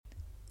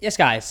Yes,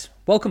 guys,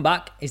 welcome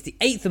back. It's the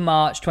 8th of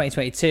March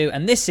 2022,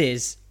 and this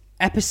is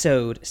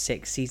episode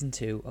 6, season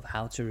 2 of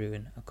How to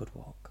Ruin a Good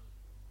Walk.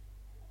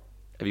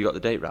 Have you got the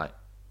date right?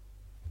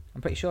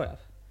 I'm pretty sure I have.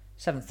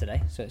 7th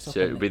today, so it's up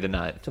So on it would be the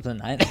 9th. It's up on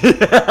the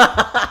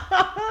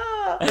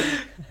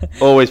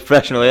 9th. Always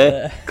professional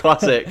here.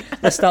 Classic.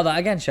 Let's start that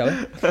again, shall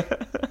we?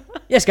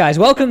 Yes, guys,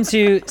 welcome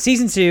to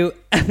season 2,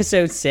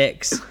 episode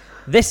 6.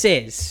 This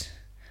is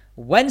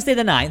Wednesday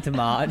the 9th of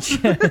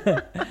March,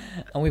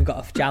 and we've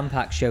got a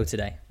jam-packed show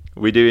today.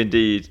 We do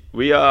indeed.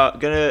 We are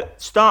going to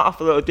start off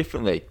a little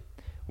differently.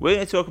 We're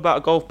going to talk about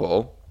a golf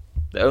ball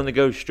that only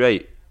goes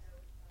straight.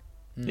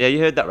 Yeah, you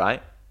heard that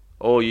right.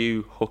 All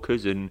you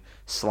hookers and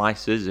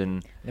slicers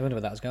and... I wonder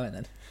where that was going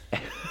then.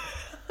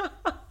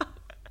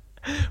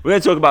 We're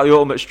going to talk about the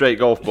ultimate straight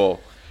golf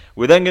ball.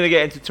 We're then going to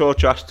get into Tour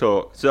Trash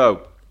Talk.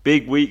 So,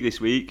 big week this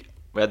week.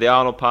 We had the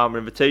Arnold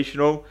Palmer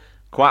Invitational.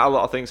 Quite a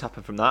lot of things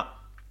happened from that.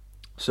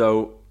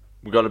 So,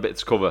 we've got a bit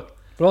to cover.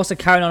 We're also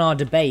carrying on our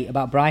debate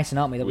about Bryson,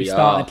 aren't we? That we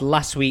started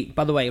last week.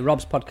 By the way,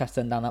 Rob's podcast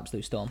turned down an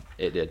absolute storm.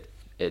 It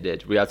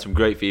did. We had some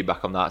great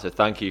feedback on that, so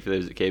thank you for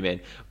those that came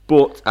in.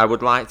 But I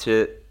would like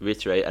to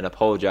reiterate and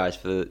apologise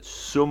for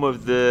some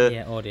of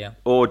the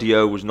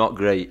audio was not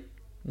great.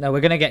 No,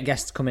 we're going to get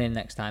guests coming in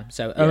next time.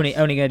 So only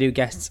going to do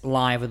guests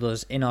live with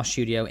us in our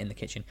studio in the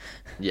kitchen.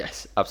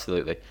 Yes,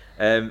 absolutely.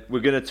 We're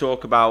going to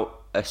talk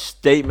about a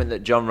statement that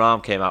Jon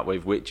Rahm came out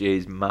with, which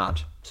is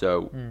mad.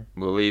 So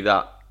we'll leave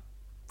that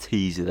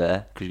teaser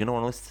there because you're going to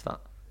want to listen to that.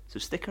 So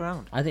stick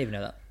around. I didn't even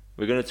know that.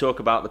 We're going to talk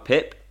about the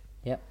PIP.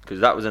 Yep. Because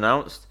that was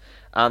announced.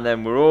 And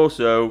then we're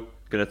also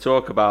going to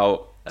talk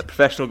about a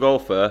professional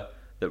golfer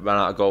that ran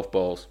out of golf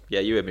balls.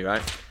 Yeah, you heard me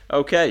right.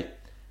 Okay.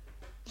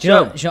 Do you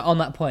know, on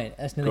that point,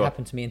 that's nearly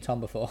happened to me and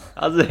Tom before.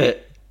 Has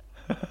it?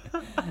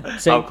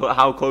 So,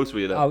 how close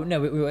were you then? Oh,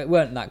 no, we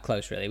weren't that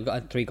close, really. We've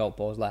got 3 golf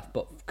balls left,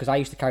 but because I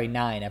used to carry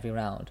 9 every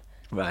round.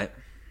 Right.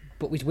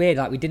 But it was weird,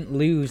 like, we didn't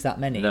lose that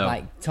many. No.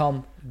 Like,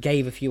 Tom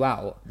gave a few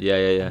out. Yeah.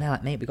 And they're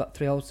like, mate, we've got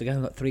 3 holes to go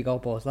and we've got 3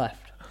 golf balls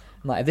left.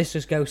 I'm like, if this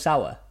just goes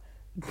sour,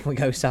 we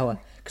go sour.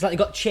 Because, like, they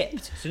got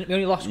chipped. So we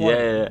only lost one.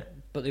 Yeah.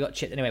 But they got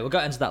chipped. Anyway, we'll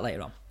get into that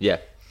later on. Yeah.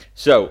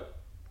 So,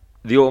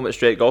 the ultimate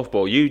straight golf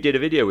ball. You did a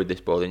video with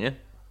this ball, didn't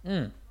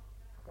you?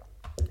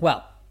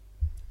 Well,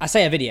 I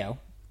say a video.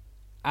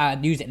 I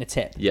used it in a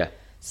tip. Yeah.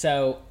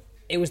 So,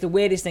 it was the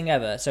weirdest thing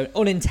ever. So,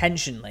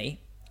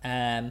 unintentionally,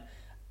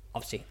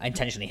 obviously, I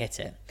intentionally hit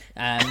it.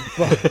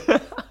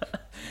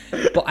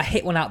 But I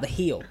hit one out the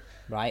heel,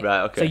 right?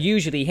 Right, okay. So,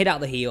 usually, you hit out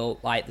the heel,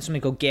 like, there's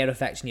something called gear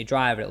effects in your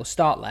driver. It'll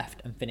start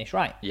left and finish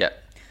right. Yeah.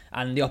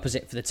 And the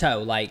opposite for the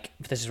toe. Like,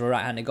 if this is a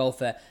right-handed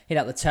golfer, hit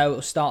out the toe,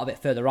 it'll start a bit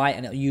further right,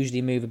 and it'll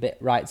usually move a bit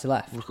right to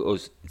left. Look at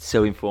us. It's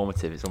so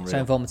informative. It's unreal. So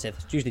informative.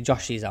 Usually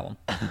Josh sees that one.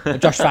 But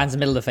Josh finds the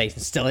middle of the face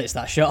and still hits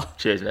that shot.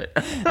 Cheers, mate.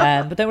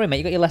 But don't worry, mate.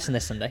 You got your lesson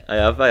this Sunday. I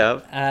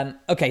have.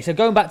 Okay, so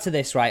going back to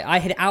this, right? I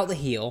hit it out the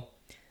heel,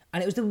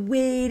 and it was the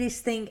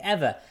weirdest thing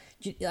ever.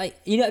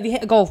 Like, you know, if you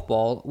hit a golf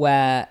ball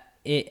where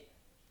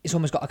it's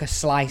almost got like a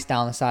slice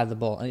down the side of the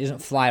ball and it doesn't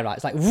fly right.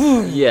 It's like,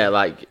 woo! Yeah,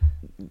 like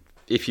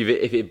if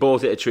it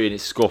balls hit a tree and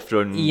it's scuffed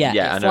and it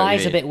I know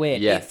flies a bit weird.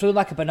 Yeah. It flew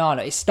like a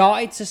banana. It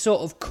started to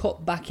sort of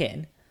cut back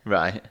in,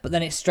 Right. but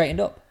then it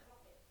straightened up.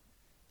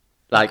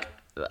 Like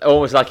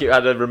almost like it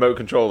had a remote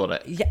control on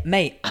it. Yeah,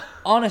 mate.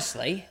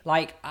 Honestly,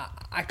 like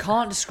I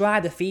can't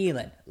describe the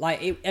feeling.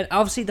 Like, and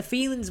obviously the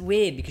feeling's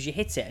weird because you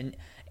hit it and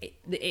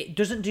it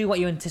doesn't do what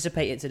you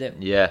anticipate it to do.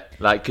 Yeah,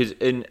 like because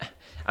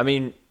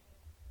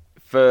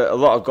for a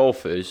lot of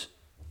golfers,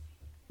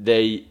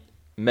 they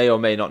may or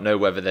may not know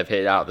whether they've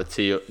hit out the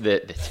heel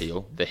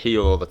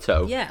or the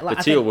toe. Yeah, like,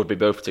 the teal would be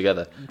both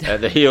together.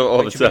 The heel or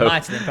the Which would be toe.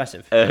 mighty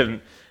impressive.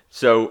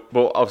 So,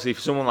 but obviously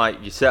for someone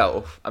like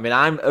yourself, I mean,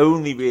 I'm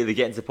only really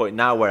getting to the point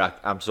now where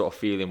I'm sort of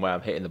feeling where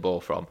I'm hitting the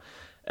ball from.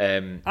 I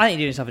think you're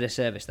doing yourself a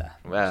disservice there.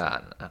 Well,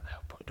 I know,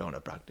 but don't want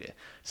to brag, do you?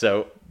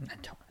 So,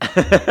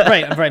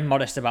 I'm very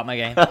modest about my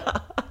game.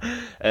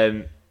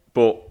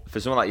 But for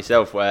someone like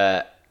yourself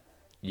where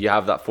you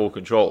have that full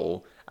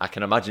control, I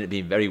can imagine it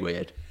being very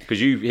weird because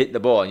you hit the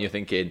ball and you're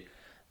thinking,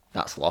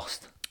 that's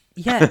lost.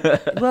 Yeah,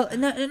 well,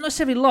 not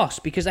necessarily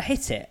lost because I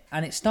hit it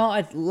and it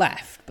started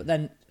left, but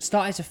then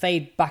started to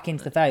fade back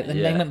into the fairway,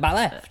 and then went back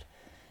left.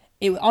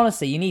 It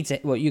honestly, you need to.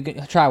 Well, you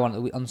can try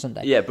one on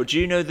Sunday. Yeah, but do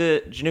you know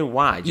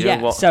why? Do you know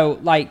what? So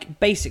like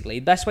basically,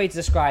 the best way to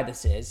describe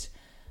this is,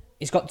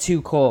 it's got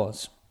 2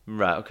 cores.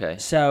 Right. Okay.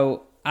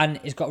 So, and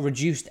it's got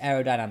reduced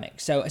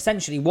aerodynamics. So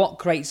essentially, what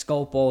creates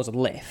golf balls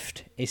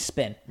lift is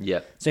spin.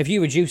 Yeah. So if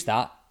you reduce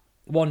that,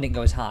 one didn't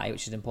go as high,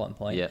 which is an important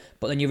point. Yeah.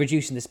 But then you're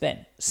reducing the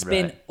spin.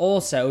 Spin Right.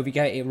 also, if you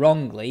get it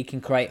wrongly,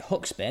 can create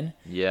hook spin.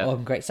 Yeah. Or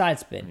can create side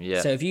spin.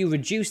 Yeah. So if you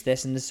reduce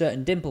this and there's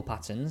certain dimple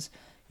patterns,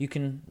 you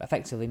can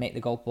effectively make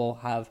the golf ball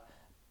have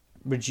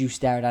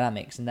reduced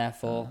aerodynamics and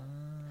therefore,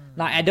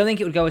 like, I don't think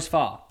it would go as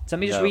far. So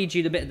let me just read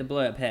you the bit of the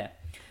blurb here.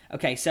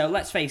 Okay, so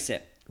let's face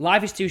it.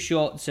 Life is too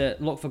short to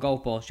look for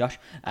golf balls, Josh.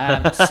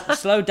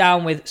 Slow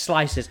down with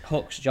slices,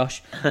 hooks,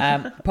 Josh.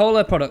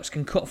 Polo products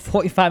can cut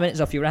 45 minutes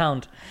off your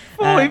round.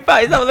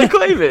 45, is that what they're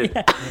claiming?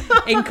 Yeah.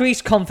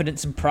 Increase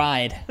confidence and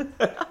pride.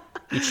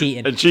 You're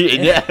cheating. And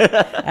cheating, yeah.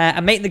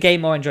 And make the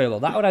game more enjoyable.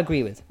 That would I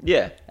agree with.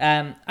 Yeah.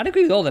 I'd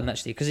agree with all of them,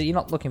 actually, because you're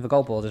not looking for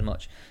golf balls as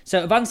much.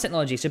 So, advanced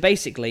technology. So,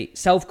 basically,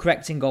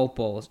 self-correcting golf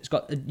balls. It's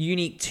got a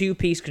unique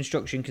two-piece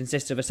construction,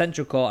 consists of a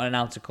central core and an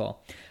outer core.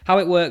 How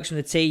it works from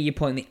the tee, you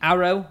point the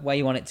arrow where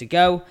you want it to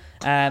go.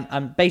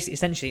 And basically,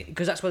 essentially,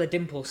 because that's where the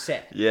dimples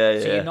sit. Yeah,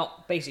 So, you're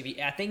not,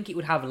 basically, I think it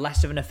would have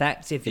less of an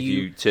effect if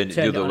you turn it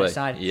the other on way. its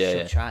side. Yeah,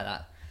 Should try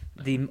that.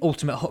 The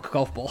ultimate hook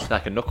golf ball.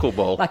 Like a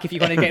knuckleball. Like if you're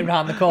going to get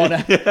around the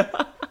corner.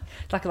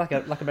 It's like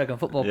a American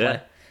football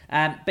player.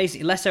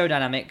 Basically, less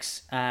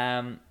aerodynamics,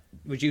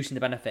 reducing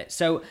the benefit.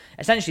 So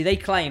essentially, they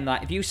claim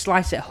that if you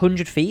slice it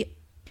 100 feet,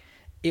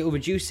 it will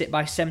reduce it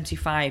by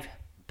 75%.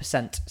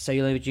 So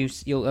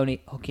you'll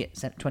only hook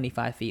it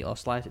 25 feet or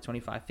slice it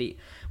 25 feet.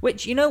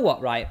 Which, you know what,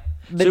 right?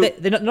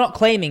 They're not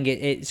claiming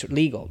it's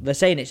legal. They're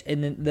saying it's.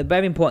 And the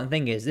very important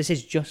thing is this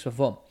is just for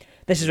fun.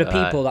 This is for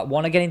people that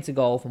want to get into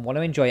golf and want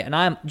to enjoy it.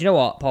 And do you know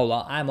what,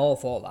 Paula? I'm all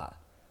for that.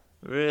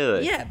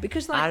 Really? Yeah,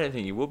 because I don't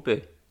think you would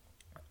be.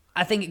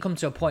 I think it comes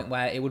to a point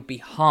where it would be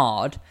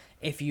hard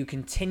if you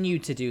continue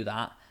to do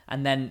that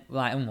and then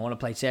I want to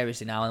play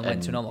seriously now and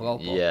went to a normal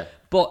golf ball. Yeah.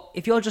 But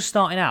if you're just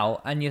starting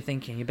out and you're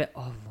thinking you're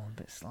a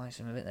bit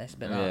slicing, a bit this, a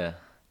bit that. Yeah.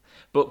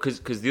 But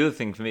because the other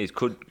thing for me is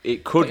could Put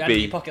your hand in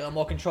be your pocket with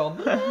more control.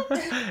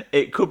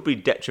 it could be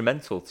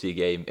detrimental to your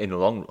game in the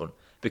long run,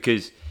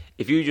 because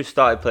if you just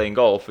started playing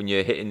golf and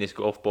you're hitting this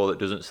golf ball that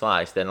doesn't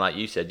slice, then like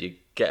you said, you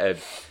get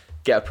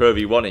a Pro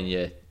V1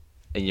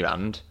 in your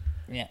hand.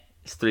 Yeah.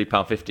 It's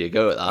 £3.50 a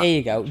go at that. There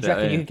you go. Do you reckon what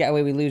I mean? you could get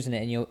away with losing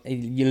it and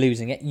you're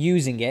losing it,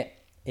 using it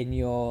in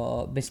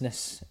your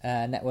business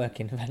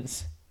networking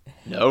events?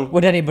 No.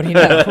 Would anybody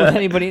know? Would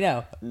anybody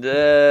know?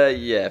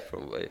 Yeah,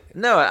 probably.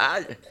 No,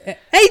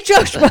 Hey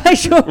Josh,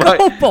 why's your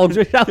golf ball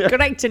just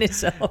correcting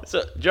itself?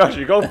 So, Josh,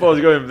 your golf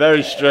ball's going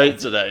very straight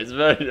today.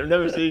 I've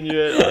never seen you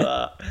hit like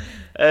that.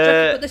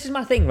 But this is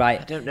my thing, right?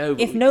 I don't know.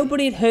 If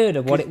nobody had heard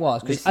of what it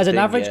was, because as an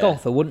average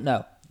golfer wouldn't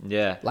know.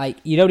 Yeah. Like,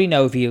 you'd only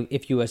know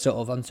if you were sort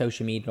of on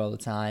social media all the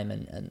time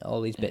and all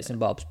these bits and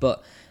bobs.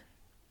 But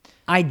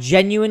I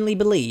genuinely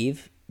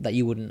believe that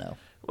you wouldn't know.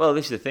 Well,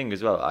 this is the thing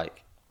as well.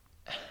 Like,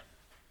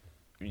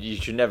 you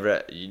should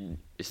never. In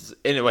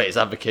a way, it's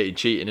advocating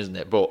cheating, isn't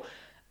it? But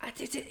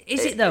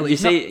is it though?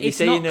 It's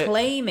not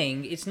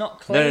claiming. It's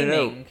not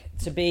claiming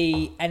to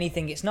be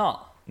anything. It's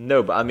not.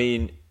 No, but I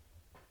mean,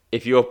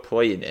 if you're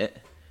playing it,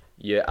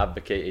 you're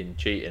advocating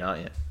cheating,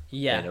 aren't you?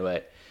 Yeah. In a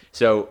way,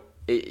 so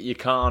you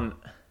can't.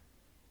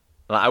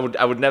 Like,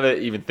 I would never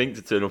even think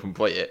to turn up and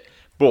play it.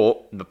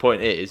 But the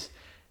point is,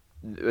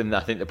 and I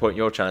think the point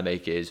you're trying to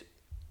make is,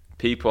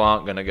 people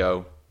aren't going to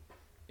go,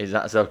 is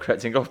that a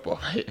self-correcting golf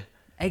ball?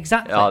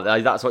 Exactly. Oh,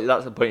 that's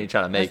the point you're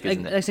trying to make,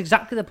 isn't it? That's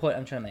exactly the point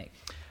I'm trying to make.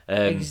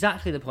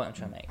 Exactly the point I'm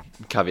trying to make.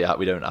 Caveat: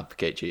 we don't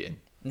advocate cheating.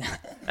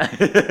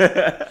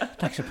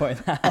 Thanks for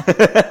pointing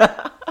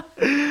that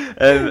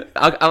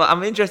out.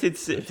 I'm interested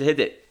to hit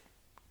it.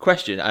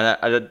 Question,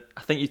 and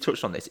I think you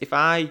touched on this. If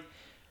I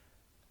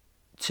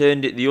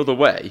turned it the other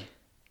way,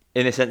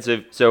 in the sense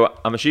of, so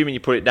I'm assuming you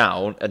put it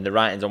down and the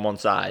writing's on one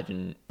side,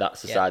 and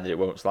that's the side that it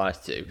won't slice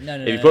to. No.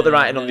 If you put the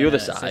writing on the other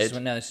side,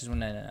 no.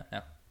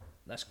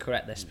 Let's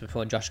correct this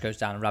before Josh goes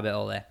down and rabbit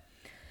hole there.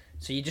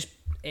 So you just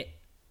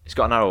it's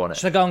got an arrow on it.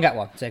 Should I go and get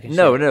one?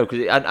 No,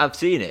 because I've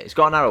seen it. It's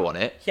got an arrow on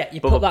it. Yeah,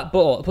 you put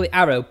the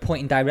arrow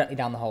pointing directly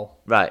down the hole.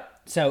 Right.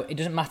 So it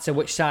doesn't matter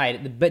which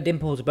side. The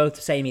dimples are both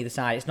the same either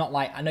side. It's not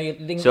like, I know you're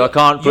thinking. So I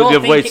can't put it the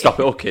other way to stop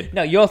it hooking.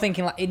 No, you're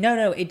thinking like,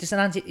 no. It just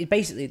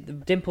basically the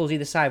dimples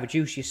either side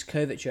reduce your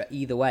curvature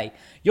either way.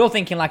 You're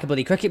thinking like a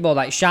bloody cricket ball,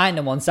 like shine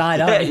on one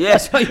side, aren't you? Yeah.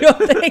 That's what you're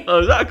thinking.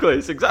 Oh, exactly.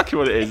 It's exactly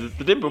what it is.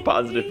 The dimple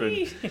pattern's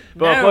different.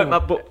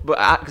 But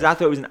because I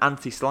thought it was an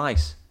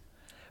anti-slice.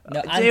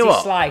 No,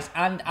 anti-slice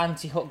and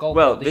anti-hook golf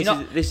ball.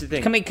 This is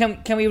the thing.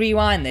 Can we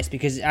rewind this,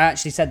 because I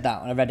actually said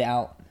that when I read it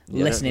out.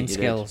 Listening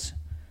skills.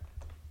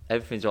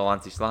 Everything's all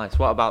anti-slice.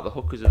 What about the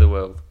hookers of the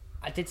world?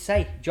 I did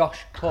say, Josh,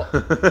 hook.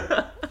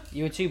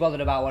 You were too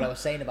bothered about what I was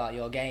saying about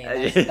your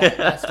game.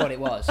 That's what it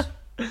was.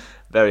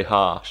 Very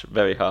harsh,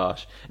 very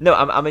harsh. No,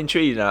 I'm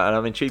intrigued now, and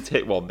I'm intrigued to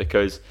hit one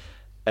because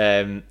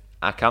I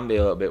can be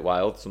a little bit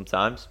wild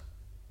sometimes.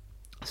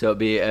 So it'd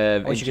be. I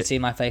wish you could see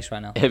my face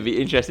right now. It'd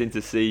be interesting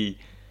to see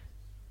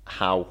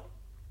how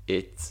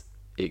it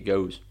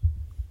goes.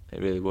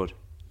 It really would.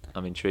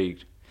 I'm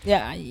intrigued.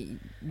 Yeah, you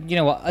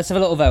know what? Let's have a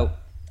little vote.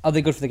 Are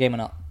they good for the game or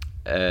not?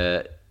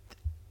 And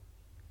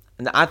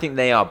I think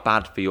they are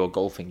bad for your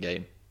golfing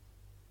game.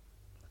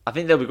 I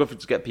think they'll be good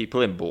to get people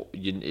in, but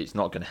it's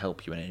not going to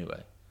help you in any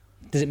way.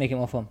 Does it make it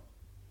more fun?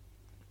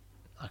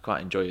 I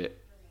quite enjoy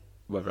it,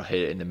 whether I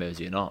hit it in the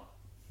Mersey or not.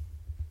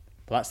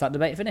 Well, that's that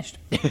debate finished.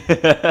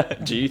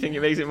 Do you think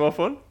it makes it more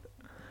fun?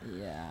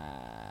 Yeah,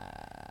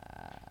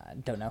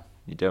 don't know.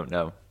 You don't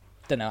know.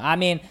 Don't know. I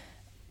mean,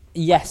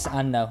 yes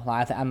and no.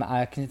 Like,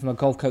 I think from a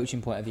golf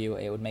coaching point of view,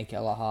 it would make it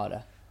a lot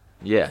harder.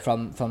 Yeah.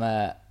 From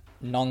a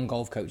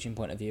non-golf coaching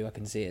point of view, I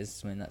can see it as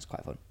something that's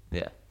quite fun.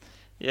 Yeah.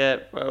 Yeah,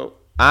 well,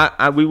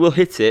 we will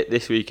hit it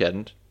this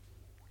weekend.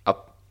 Do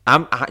you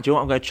know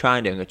what I'm going to try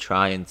and do? I'm going to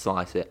try and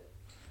slice it.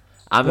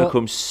 I'm going to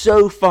come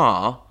so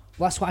far.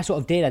 Well, that's what I sort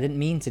of did. I didn't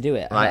mean to do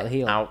it. Like, out the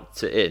heel. out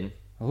to in.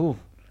 Ooh,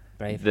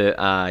 brave. That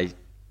I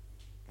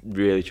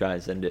really try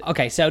and send it.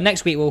 Okay, so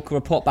next week we'll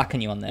report back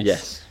on you on this.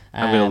 Yes.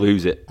 I'm going to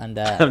lose it. And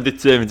I'm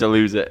determined to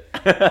lose it.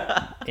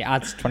 it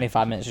adds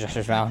 25 minutes to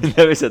just round.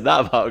 Never said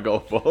that about a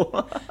golf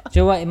ball. Do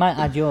you know what? It might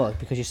add yours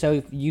because you're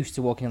so used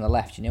to walking on the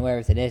left. You know where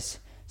everything is.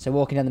 So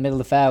walking down the middle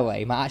of the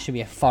fairway might actually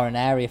be a foreign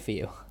area for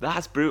you.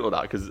 That's brutal,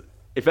 that, because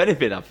if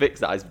anything, I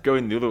fixed that. It's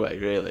going the other way,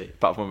 really,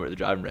 apart from when we were at the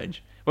driving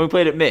range. When we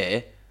played at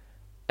Mere,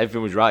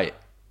 everything was right.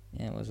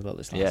 Yeah, it was a little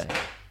bit slicey. Yeah.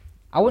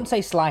 I wouldn't say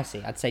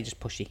slicey. I'd say just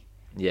pushy.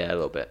 Yeah, a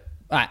little bit.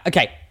 Right,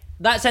 okay.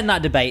 Let's end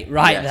that debate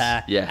right Yes,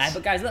 there. yes.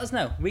 But guys, let us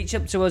know. Reach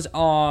up to us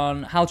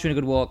on How to Win a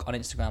Good Walk on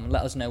Instagram and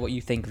let us know what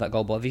you think of that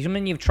golf ball. If it's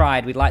something you've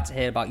tried, we'd like to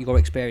hear about your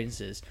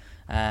experiences.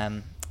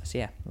 So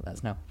yeah, let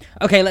us know.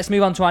 Okay, let's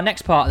move on to our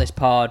next part of this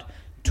pod,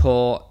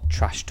 Tour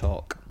Trash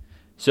Talk.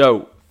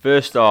 So,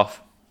 first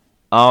off,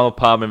 Arnold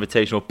Palmer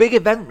Invitational. Big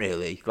event,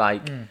 really.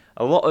 Like,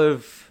 a lot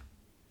of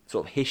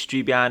sort of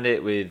history behind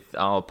it with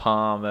Arnold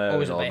Palmer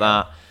Always and at all Bay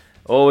that.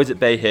 Always at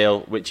Bay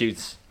Hill, which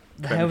is...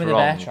 The home of the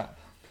bear trap.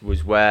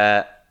 Was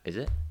where... Is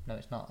it? No,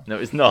 it's not. No,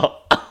 it's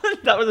not.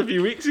 That was a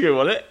few weeks ago,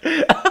 wasn't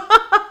it?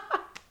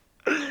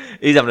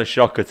 He's having a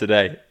shocker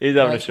today. He's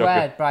having a It's shocker.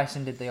 where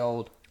Bryson did the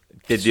old...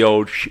 Did the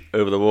old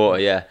over the water,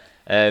 yeah.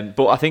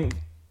 But I think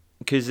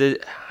because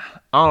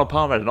Arnold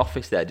Palmer had an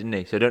office there, didn't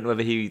he? So I don't know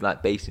whether he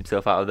like based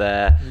himself out of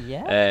there.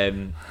 Yeah.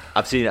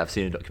 I've seen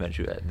a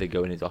documentary where they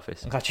go in his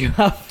office. I'm glad you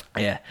have.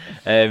 Yeah.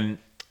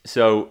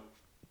 So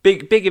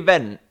big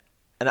event,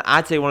 and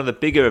I'd say one of the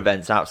bigger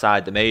events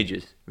outside the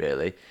majors,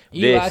 really.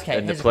 Okay,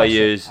 and the here's a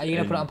players. question. Are you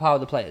going to put it on par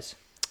with the players?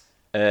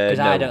 Because Because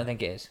I don't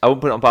think it is. I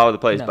wouldn't put it on par with the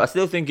players, No. but I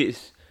still think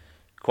it's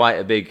quite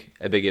a big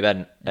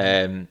event,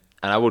 and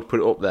I would put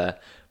it up there.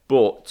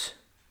 But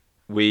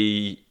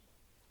we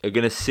are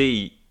going to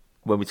see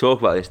when we talk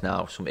about this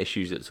now some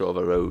issues that sort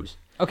of arose.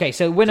 Okay,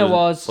 so winner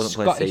was wasn't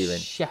playing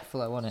Scottish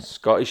Scheffler, wasn't it?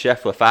 Scotty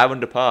Scheffler, 5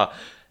 under par,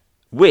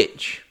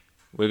 which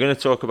we're going to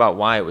talk about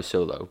why it was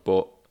so low.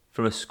 But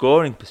from a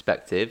scoring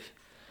perspective,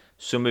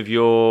 some of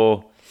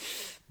your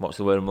what's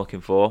the word I'm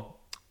looking for?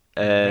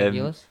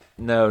 Regulars?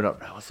 No,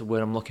 not what's the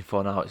word I'm looking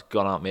for now? It's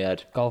gone out of my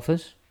head.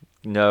 Golfers?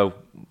 No.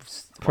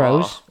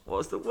 Pros? Oh,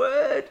 what's the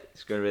word?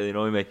 It's going to really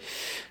annoy me.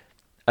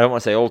 I don't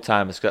want to say old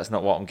timers because that's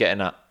not what I'm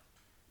getting at.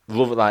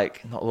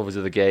 Not lovers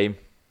of the game.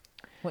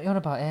 What are you on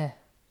about here?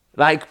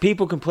 Like,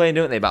 people complain,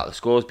 don't they, about the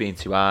scores being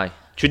too high.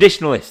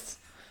 Traditionalists.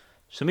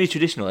 Some of you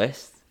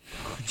traditionalists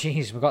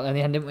Jeez, we got there in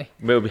the end, didn't we?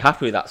 will be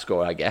happy with that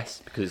score, I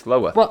guess, because it's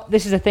lower. Well,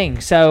 this is the thing.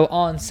 So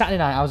on Saturday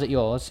night, I was at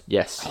yours.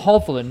 Yes.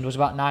 Hovland was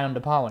about 9 under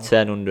par, wasn't he?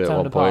 10 under 10 at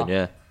under one point, par.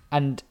 yeah.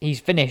 And he's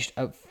finished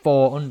at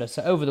 4 under.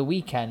 So over the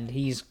weekend,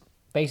 he's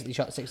basically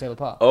shot 6 over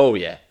par. Oh,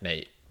 yeah,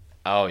 mate.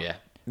 Oh, yeah.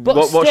 But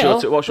what's still-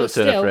 your turn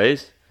still- of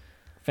phrase?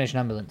 Finished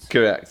an ambulance.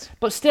 Correct.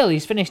 But still,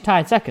 he's finished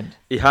tied second.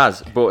 He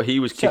has, but he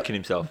was So, kicking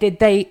himself. Did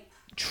they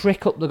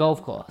trick up the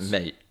golf course?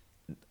 Mate,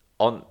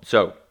 I've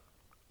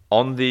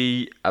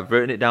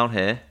written it down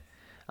here.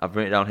 I've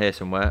written it down here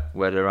somewhere.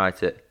 Where did I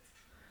write it?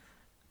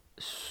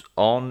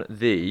 Where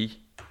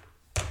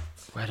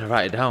did I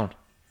write it down?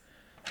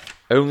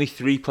 Only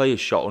 3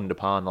 players shot under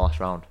par in the last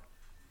round.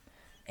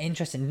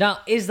 Interesting. Now,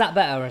 is that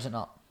better or is it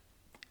not?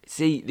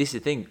 See, this is the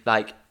thing.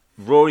 Like,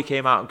 Rory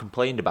came out and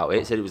complained about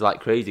it, said it was like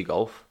crazy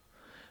golf.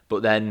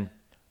 But then,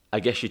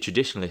 I guess your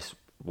traditionalists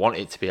want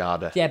it to be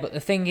harder. Yeah, but the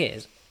thing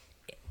is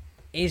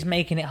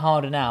making it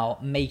harder now,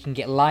 making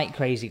it like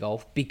crazy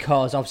golf,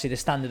 because obviously the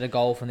standard of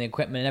golf and the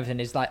equipment and everything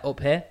is like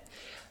up here.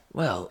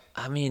 Well,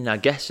 I mean, I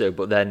guess so.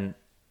 But then,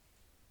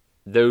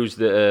 those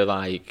that are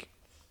like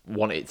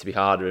want it to be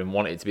harder and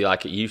want it to be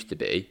like it used to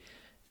be,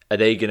 are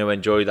they going to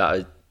enjoy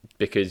that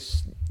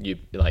because you,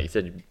 like you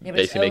said, Yeah, but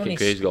it's basically making only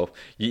crazy golf?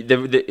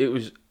 It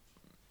was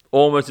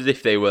almost as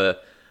if they were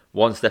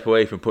one step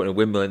away from putting a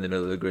windmill in the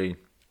middle of the green.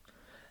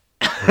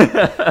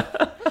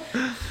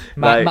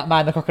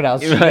 Mind the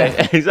crocodiles.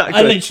 Right, exactly.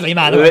 I literally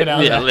mind the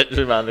crocodiles. Yeah,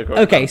 literally mind the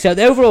crocodiles. Okay, so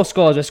the overall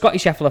scores are Scotty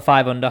Scheffler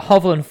 5 under,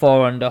 Hovland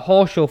 4 under,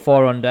 Horschel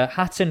 4 under,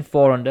 Hatton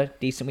 4 under,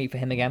 decent week for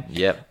him again.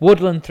 Yep.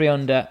 Woodland 3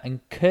 under,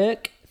 and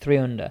Kirk 3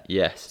 under.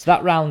 Yes. So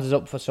that rounds us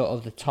up for sort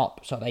of the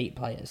top sort of 8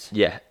 players.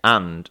 Yeah,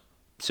 and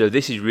so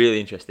this is really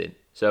interesting.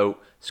 So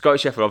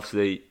Scotty Scheffler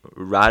obviously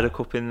Ryder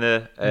Cup in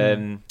the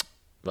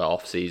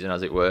off season,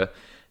 as it were.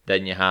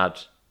 Then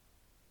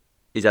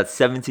he's had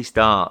 70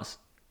 starts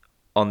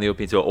on the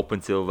European Tour up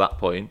until that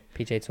point.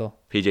 PJ Tour.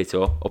 PJ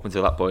Tour up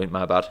until that point.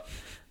 My bad.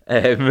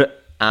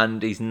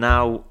 And he's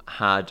now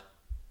had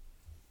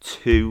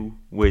 2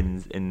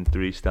 wins in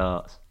 3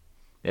 starts.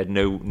 He had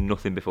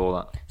nothing before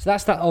that. So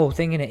that's that whole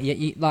thing, innit?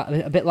 You, like,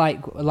 a bit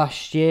like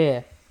last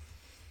year.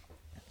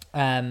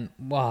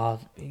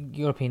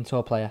 European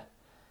Tour player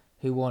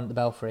who won the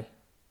Belfry.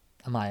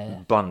 Am I?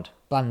 Bland.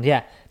 Bland,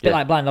 yeah. Bit Yeah.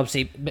 like Bland,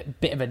 obviously,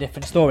 bit of a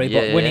different story,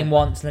 but Yeah, winning yeah.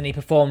 once and then he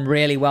performed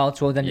really well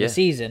towards the end of Yeah. the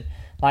season.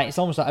 Like, it's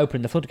almost like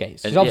opening the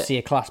floodgates. He's And, obviously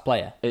a class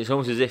player. It's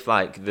almost as if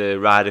like the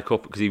Ryder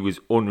Cup, because he was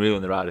unreal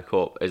in the Ryder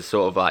Cup, is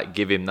sort of like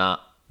give him that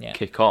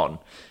kick on.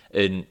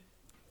 And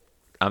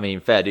I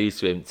mean, fair dues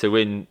to him. To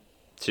win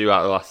 2 out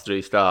of the last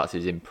 3 starts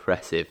is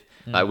impressive.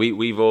 Like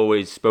we've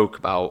always spoke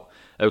about.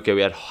 Okay,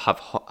 we had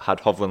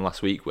Hovland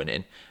last week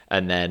winning,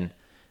 and then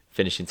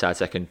finishing tied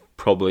second.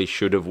 Probably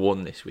should have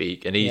won this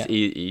week, and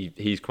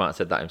he's come out and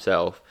said that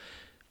himself.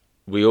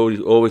 We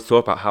always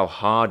talk about how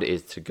hard it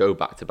is to go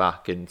back to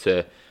back and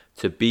to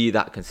be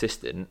that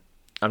consistent.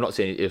 I'm not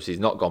saying he's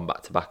not gone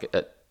back to back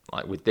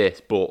like with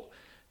this, but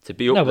to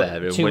be up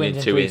there and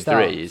winning 2 in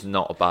 3 is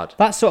not bad.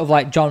 That's sort of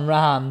like John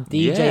Rahm,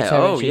 DJ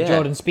territory, yeah.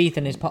 Jordan Spieth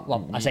and his pomp.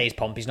 Well, I say his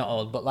pomp, he's not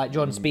old, but like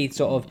Jordan Spieth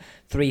sort of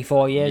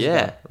 3-4 years ago.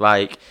 Yeah,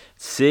 like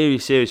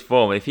serious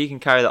form. And if he can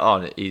carry that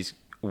on, he's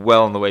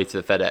well on the way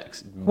to the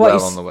FedEx.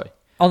 Well on the way.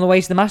 On the way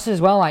to the Masters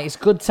as well. Like, it's a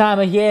good time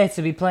of year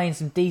to be playing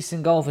some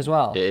decent golf as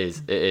well.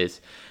 It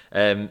is.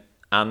 And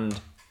I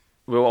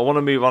want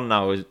to move on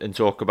now and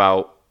talk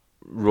about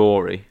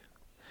Rory.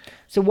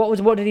 So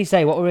what did he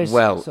say? What were his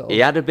He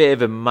had a bit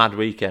of a mad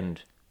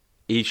weekend.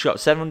 He shot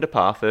 7 under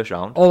par first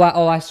round. All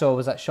I saw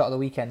was that shot of the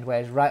weekend where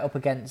he's right up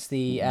against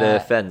the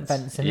fence.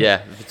 And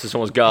To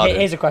someone's garden.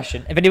 Here's a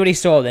question: if anybody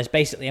saw this,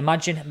 basically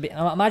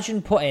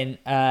imagine putting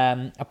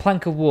a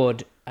plank of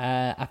wood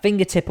a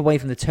fingertip away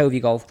from the toe of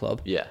your golf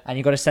club, and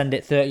you've got to send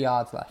it 30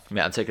 yards left.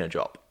 Mate, I'm taking a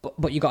drop.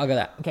 But you got to go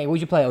there. Okay,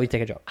 would you play it or would you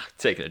take a drop?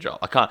 Taking a drop.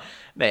 I can't,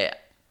 mate.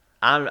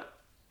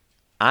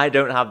 I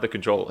don't have the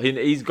control.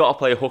 He's got to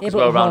play a hook as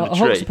well around the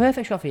tree. A hook's a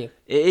perfect shot for you.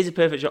 It is a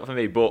perfect shot for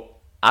me, but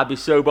I'd be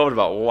so bothered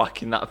about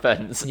whacking that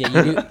fence.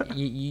 Yeah,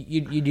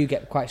 you do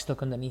get quite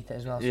stuck underneath it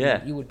as well.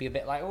 So you would be a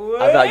bit like.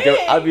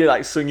 I'd be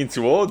like swinging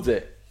towards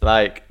it,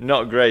 like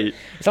not great.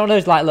 It's one of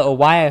those like little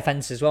wire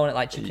fences, well, isn't it?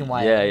 Like chicken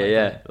wire.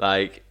 Yeah.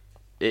 Like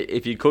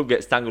if you could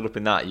get tangled up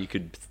in that, you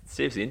could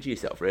seriously injure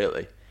yourself.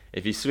 Really,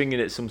 if you're swinging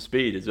at some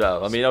speed as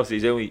well. I mean, obviously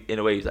he's only in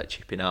a way he's like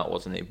chipping out,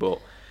 wasn't he? But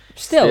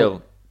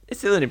still. It's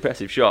still an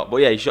impressive shot.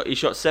 But yeah, he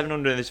shot 7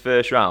 under in his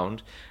first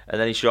round,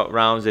 and then he shot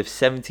rounds of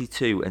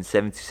 72 and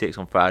 76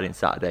 on Friday and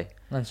Saturday.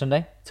 And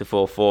Sunday? To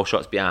fall 4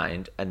 shots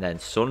behind, and then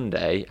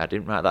Sunday, I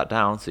didn't write that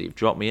down, so you've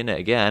dropped me in it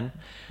again.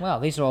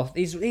 Well, these are all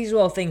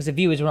things the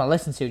viewers want to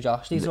listen to,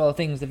 Josh. These are all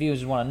things the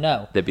viewers want to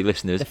know. There'd be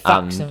listeners,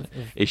 and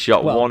he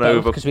shot one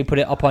over because we put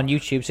it up on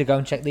YouTube, so go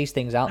and check these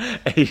things out.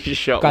 He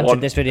shot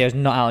Granted, this video is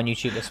not out on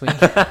YouTube this week.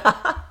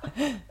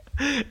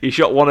 He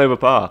shot 1 over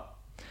par,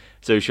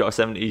 so he shot a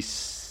 70.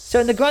 So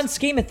in the grand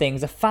scheme of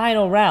things, the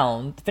final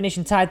round,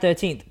 finishing tied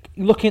 13th,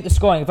 looking at the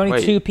scoring, if only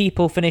 2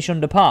 people finish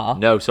under par...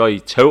 No, sorry,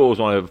 total was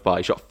 1 over par.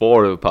 He shot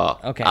 4 over par.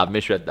 Okay. I've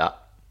misread that.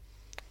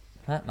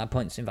 My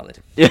point's invalid.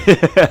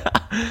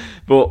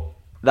 But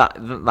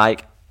that,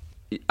 like,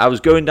 I was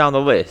going down the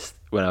list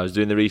when I was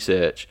doing the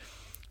research.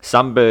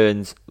 Sam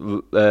Burns,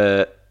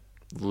 Lucas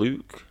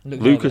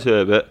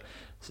Herbert,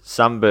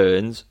 Sam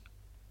Burns,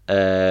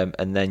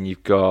 and then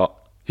you've got...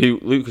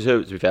 Lucas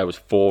Herbert, to be fair, was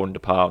 4 under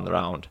par on the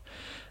round.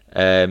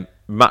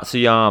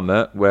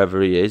 Matsuyama,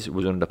 wherever he is,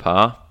 was under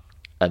par,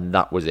 and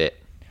that was it.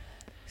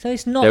 So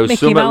it's not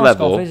Mickey Mouse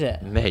golf, is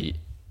it? Mate,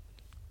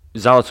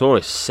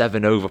 Zalatoris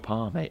 7 over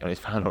par, mate, on his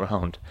final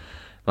round.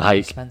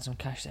 Like, spent some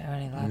cash there,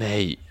 ain't he, lad?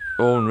 Mate,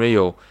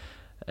 unreal.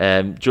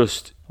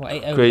 Just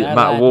 8 over great. there,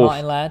 Matt Wolff,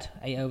 Martin Laird,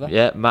 8 over.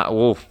 Yeah, Matt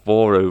Wolff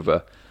 4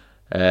 over.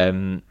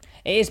 It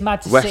is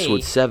mad to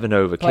Westwood see 7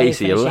 over.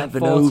 Casey 11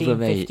 14, over,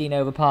 mate. 15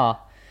 over par.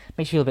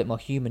 Makes you feel a bit more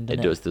human,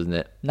 doesn't it? It does, doesn't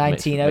it?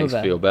 19 makes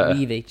over. Feel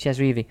better. Ches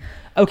Reavie.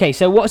 Okay,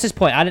 so what's his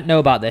point? I didn't know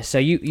about this. So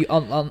we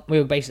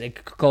were basically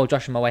called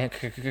Josh on my way.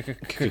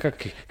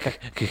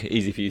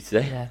 Easy for you to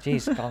say. Yeah,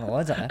 jeez, got on the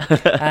words out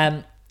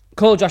there.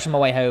 Called Josh on my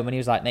way home, and he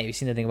was like, "Mate, have you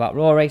seen anything about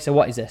Rory? So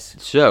what is this?"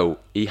 So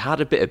he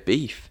had a bit of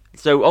beef.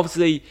 So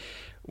obviously,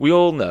 we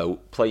all know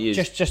players.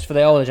 Just for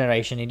the older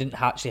generation, he didn't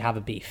actually have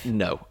a beef.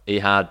 No, he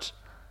had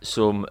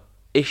some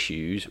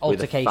issues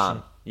with a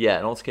fan. Yeah,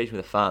 an altercation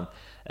with a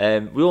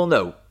fan. We all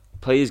know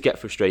players get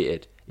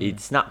frustrated.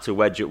 He'd snapped a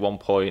wedge at one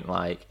point,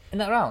 like in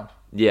that round.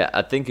 Yeah,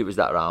 I think it was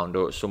that round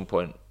or at some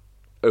point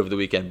over the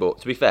weekend. But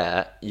to be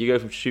fair, you go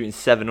from shooting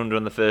 7 under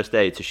on the first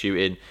day to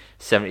shooting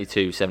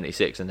 72,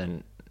 76, and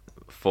then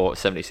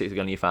 76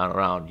 again in your final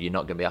round. You're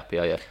not going to be happy,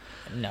 are you?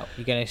 No,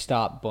 you're going to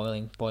start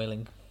boiling.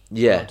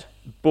 Yeah, blood.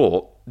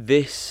 But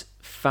this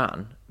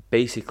fan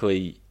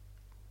basically,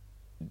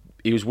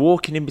 he was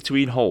walking in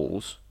between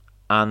holes.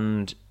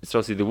 And so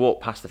obviously they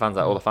walk past the fans,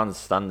 like all the fans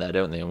stand there,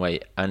 don't they, and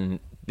wait.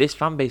 And this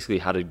fan basically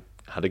had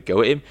a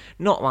go at him,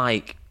 not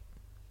like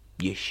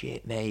you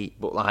shit, mate,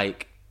 but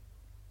like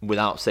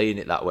without saying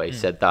it that way,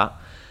 said that.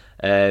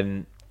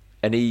 And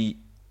he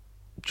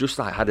just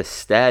like had a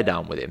stare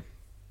down with him.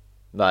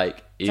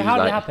 Like, so how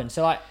did it happen?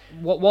 So like,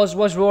 what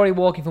was Rory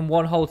walking from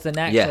one hole to the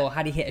next, or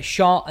had he hit a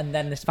shot and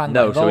then this fan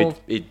got involved? No, so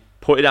he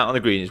put it out on the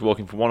green. He's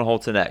walking from one hole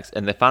to the next,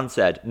 and the fan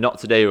said, "Not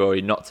today,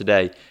 Rory, not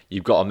today.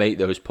 You've got to make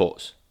those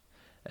putts."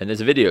 And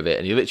there's a video of it,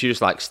 and he literally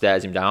just like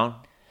stares him down.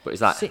 But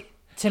it's like,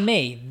 to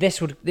me,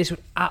 this would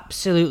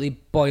absolutely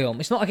boil him.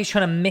 It's not like he's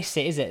trying to miss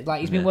it, is it?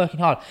 Like, he's been working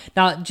hard.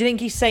 Now, do you think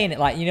he's saying it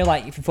like, you know,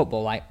 like if in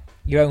football, like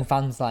your own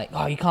fans like,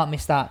 oh, you can't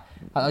miss that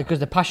because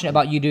they're passionate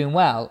about you doing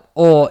well,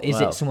 or is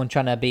it someone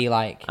trying to be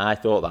like? I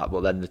thought that,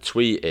 but then the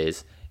tweet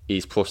is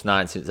he's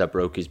 +9 since I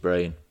broke his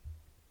brain.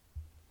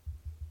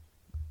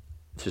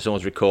 So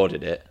someone's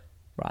recorded it.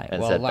 Right.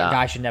 Well, that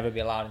guy should never be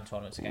allowed in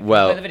tournaments again.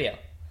 Well, can you play the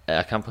video?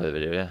 I can play the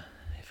video, yeah,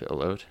 if it'll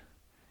load.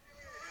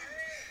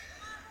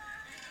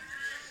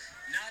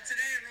 Not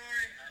today,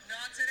 Rory.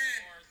 Not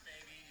today.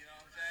 Baby, you know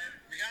what I'm saying?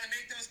 We gotta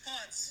make those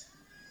putts.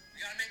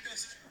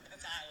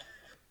 That's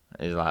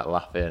Isla. He's like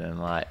laughing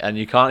and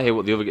you can't hear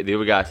what the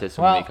other guy says.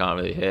 Something you can't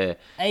really hear.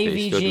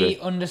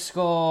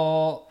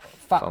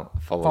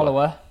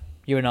 AVG_follower.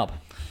 You're a knob.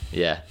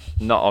 Yeah,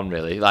 not on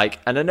really. Like,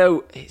 and I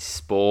know it's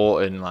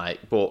sport and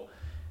but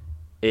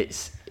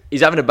he's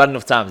having a bad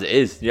enough time as it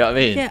is. You know what I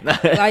mean?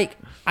 Yeah. Like,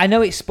 I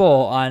know it's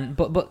sport,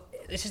 but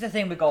this is the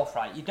thing with golf,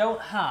 right? You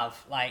don't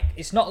have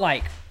it's not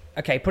like,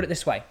 okay, put it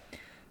this way.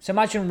 So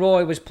imagine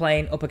Roy was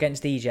playing up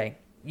against DJ.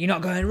 You're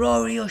not going,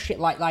 Rory, or shit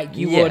like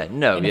you would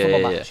in a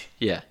football match.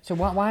 Yeah. So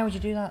why would you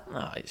do that?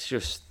 No, it's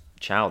just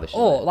childish.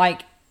 Or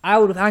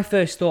I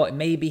first thought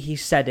maybe he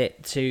said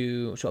it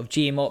to sort of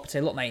G him up,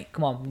 say, look, mate,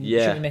 come on, you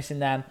shouldn't be missing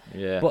them.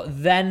 Yeah.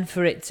 But then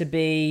for it to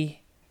be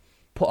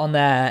put on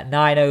there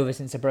 9 over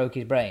since I broke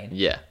his brain.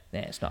 Yeah,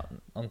 it's not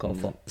uncalled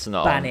for. It's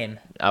not ban him.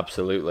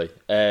 Absolutely.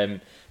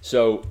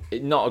 So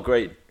not a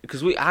great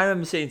because I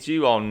remember saying to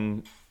you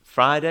on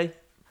Friday,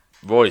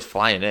 Roy's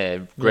flying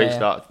here. Great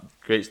start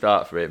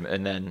for him,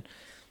 and then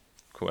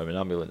come home in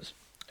an ambulance.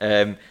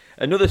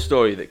 Another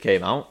story that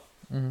came out.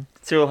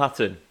 Tyrrell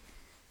Hatton.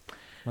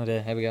 Oh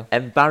dear, here we go.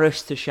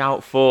 Embarrassed to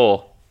shout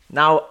 4.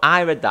 Now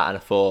I read that and I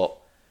thought,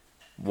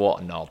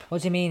 what a knob.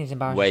 What do you mean he's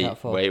embarrassed to shout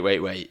 4?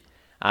 Wait.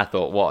 I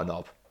thought, what a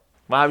knob.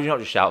 Why would you not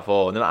just shout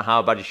 4? No matter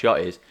how bad your shot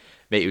is.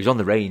 Mate, he was on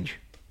the range.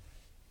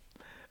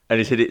 And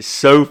he's hit it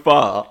so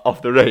far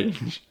off the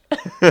range.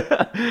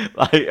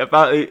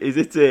 Apparently, he's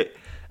hit it.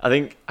 I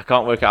think, I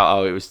can't work out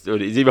how it was stood.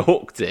 He's either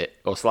hooked it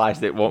or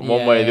sliced it one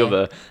way or the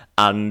other.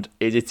 And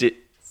he's hit it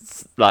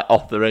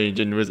off the range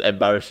and was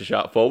embarrassed to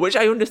shout 4, which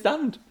I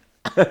understand.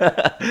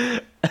 I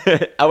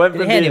went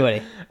from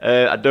anybody?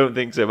 I don't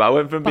think so, but I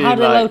went from being how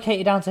did they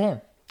locate it down to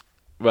him?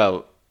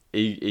 Well,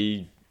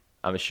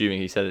 I'm assuming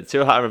he said it.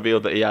 Tyrrell Hatton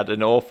revealed that he had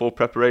an awful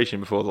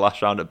preparation before the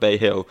last round at Bay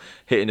Hill,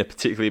 hitting a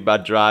particularly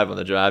bad drive on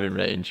the driving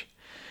range.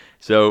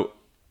 So,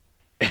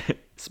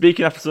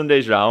 speaking after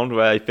Sunday's round,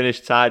 where he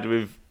finished tied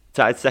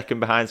second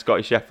behind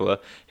Scotty Scheffler,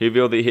 he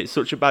revealed that he hit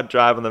such a bad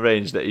drive on the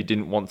range that he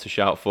didn't want to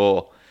shout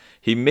 4.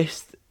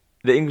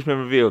 The Englishman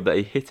revealed that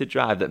he hit a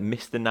drive that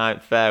missed the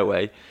 9th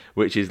fairway,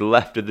 which is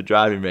left of the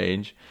driving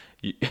range.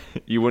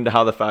 You wonder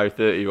how the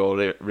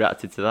 30-year-old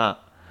reacted to that.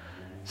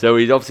 So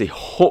he's obviously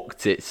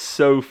hooked it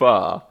so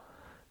far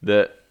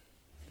that,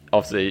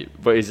 but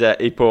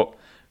he put,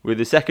 with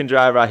the second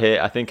driver I hit,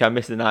 I think I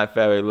missed the 9th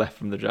fairway left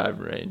from the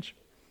driving range.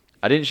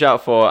 I didn't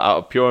shout 4 out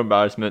of pure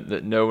embarrassment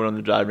that no one on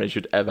the driving range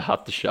should ever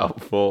have to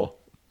shout 4.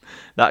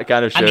 That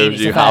kind of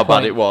shows you how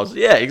bad it was.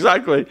 Yeah,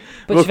 exactly.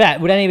 But to be fair,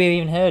 would anybody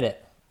even heard it?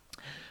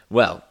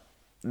 Well,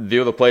 the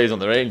other players on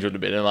the range would have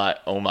been like,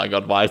 oh my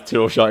God, why is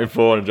Tyrrell shouting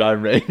 4 on a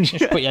driving range?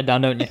 Just put your head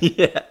down, don't you?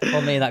 Yeah.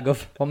 Want me that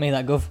guff.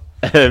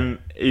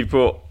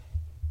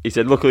 He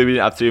said, luckily we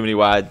didn't have too many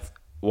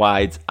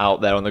wides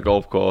out there on the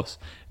golf course.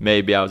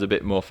 Maybe I was a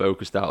bit more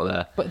focused out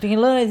there. But if you can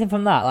learn anything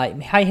from that,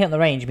 like how you hit on the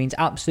range means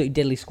absolute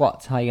diddly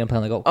squats. How you going to play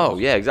on the golf course? Oh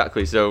yeah,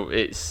 exactly. So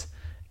it's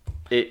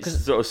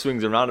sort of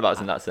swings and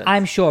roundabouts in that sense.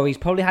 I'm sure he's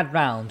probably had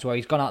rounds where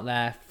he's gone out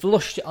there,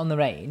 flushed it on the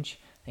range,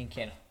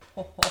 thinking,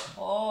 we've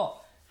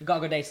got a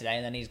good day today,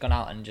 and then he's gone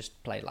out and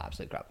just played like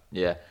absolute crap.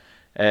 Yeah.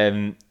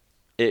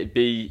 It'd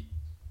be...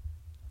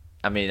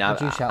 I mean...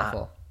 What would you shout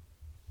for?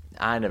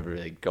 I never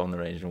really gone on the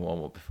range and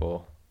warm up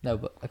before. No,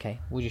 but okay.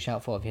 Would you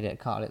shout for if you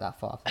can't hit that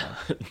far?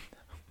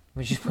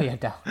 Would you just put your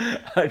head down?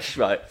 I'm just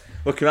like,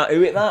 looking at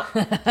who hit that?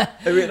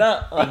 Who hit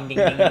that? Ding, ding,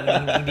 ding,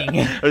 ding, ding, ding.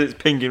 As it's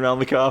pinging around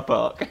the car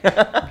park.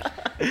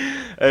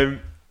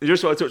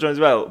 Just what I touched on as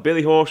well,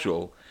 Billy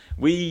Horschel.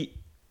 We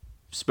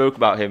spoke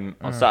about him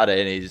on Saturday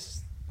and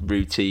his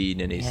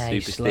routine and his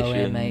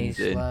superstitions.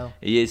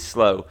 He is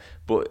slow,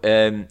 but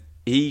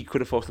he could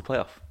have forced the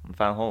playoff on the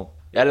final hole.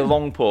 He had a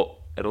long putt,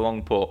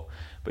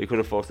 but he could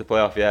have forced the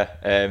playoff.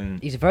 Yeah,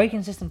 he's a very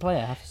consistent player,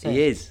 I have to say.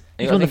 He is.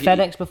 He's won the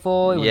FedEx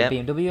before. He won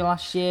the BMW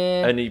last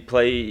year, and he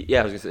played.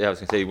 Yeah, I was gonna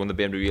say he won the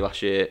BMW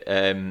last year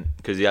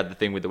because he had the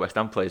thing with the West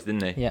Ham players,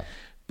 didn't he? Yeah.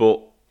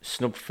 But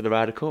snubbed for the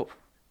Ryder Cup.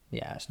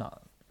 Yeah, it's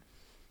not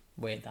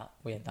weird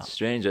that.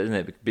 Strange, isn't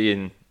it?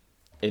 Being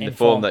in the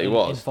form that he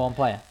was. Informed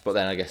player. But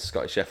then I guess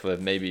Scotty Scheffler,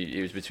 maybe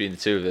it was between the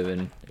two of them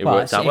and it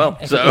worked out well.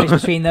 If it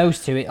was between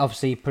those two, it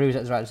obviously proves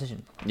that's the right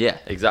decision. Yeah,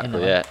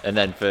 exactly, yeah. And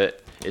then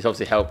it's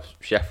obviously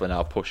helped Scheffler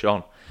now push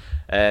on.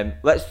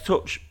 Let's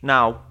touch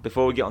now,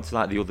 before we get on to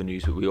like the other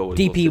news that we always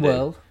DP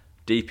World.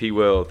 DP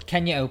World.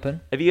 Kenya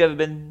Open. Have you ever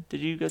been, did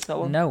you go to that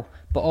one? No,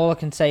 but all I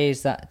can say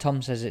is that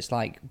Tom says it's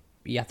like,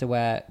 you have to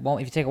wear, well,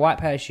 if you take a white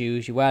pair of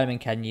shoes, you wear them in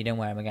Kenya, you don't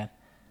wear them again.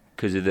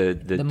 because of the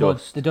the dust.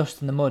 mud, the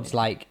dust and the mud's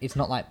like it's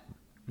not like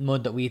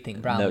mud that we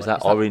think brown. No, it's mud.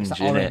 that orange, it's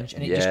innit? orange,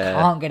 and it just Yeah.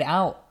 can't get it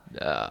out.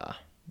 Ah,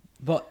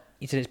 But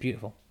he said it's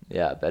beautiful.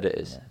 yeah, I bet it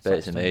is. Yeah, bet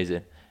it's sounds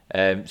amazing.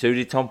 So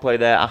did Tom play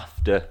there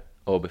after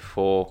or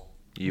before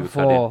you were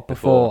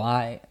Before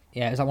caddying?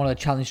 it was like one of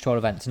the Challenge Tour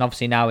events, and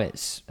obviously now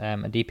it's a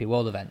DP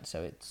World event,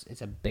 so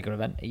it's a bigger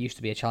event. It used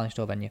to be a Challenge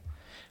Tour venue.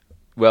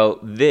 Well,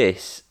 the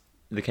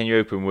Kenya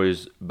Open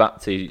was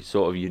back to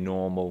sort of your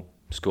normal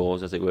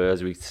scores, as it were,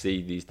 as we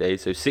see these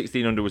days. So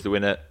 16 under was the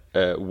winner,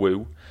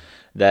 Wu.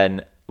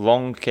 Then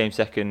Long came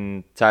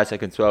second, tied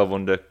second, 12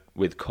 under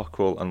with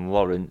Cockrell and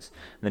Lawrence.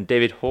 And then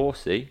David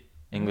Horsey,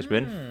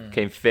 Englishman,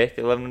 came fifth,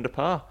 11 under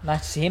par.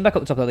 Nice to see him back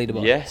up the top of the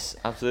leaderboard. Yes,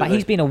 absolutely. Like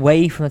he's been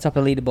away from the top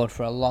of the leaderboard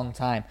for a long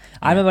time.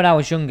 I remember when I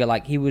was younger,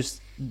 like he was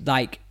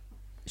like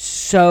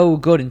so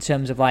good in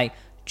terms of like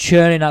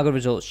churning out good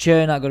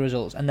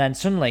results, and then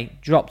suddenly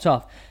dropped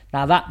off.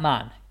 Now that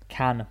man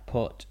can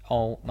putt.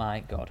 Oh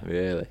my god!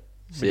 Really?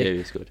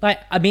 Serious good. Like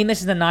I mean,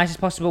 this is the nicest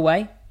possible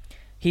way.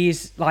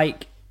 He's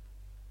like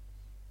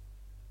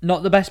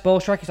not the best ball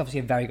striker. He's obviously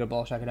a very good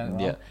ball striker. Don't get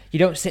me wrong. Yeah. You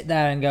don't sit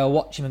there and go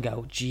watch him and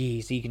go,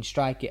 geez, he can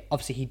strike it.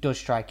 Obviously, he does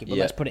strike it, but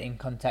Yeah. let's put it in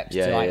context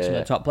Yeah, to like yeah, some yeah.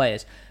 of the top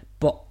players.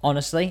 But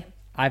honestly,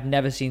 I've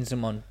never seen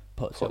someone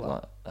put so Put well.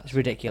 like- that's- It's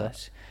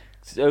ridiculous.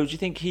 So do you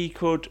think he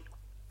could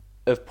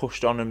have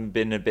pushed on and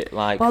been a bit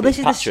like Well, this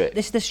is Fitzpatrick?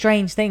 the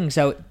strange thing.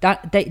 So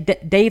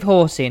Dave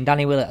Horsey and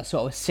Danny Willett are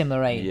sort of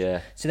similar age.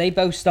 Yeah. So they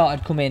both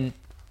started coming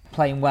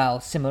playing well,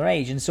 similar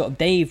age, and sort of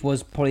Dave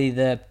was probably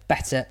the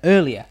better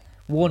earlier,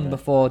 one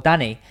before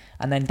Danny,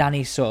 and then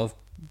Dave sort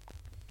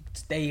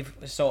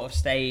of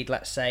stayed,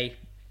 let's say,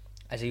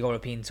 as a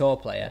European Tour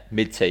player.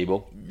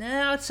 Mid-table.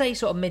 No, I'd say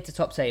sort of mid to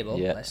top table.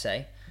 Yeah. Let's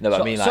say. No, but I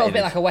sort, mean, sort like of a in bit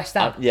his- like a West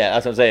Ham. Yeah,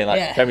 that's what I'm saying. Like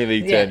Yeah. Premier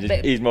League Yeah, terms,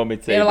 bit- he's more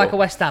mid-table. They're like a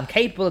West Ham,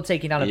 capable of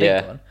taking down a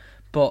Yeah. big one,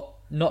 but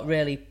not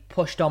really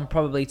pushed on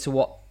probably to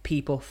what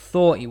people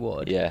thought he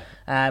would. Yeah.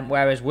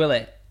 Whereas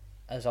Willett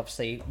has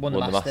obviously won the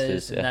Won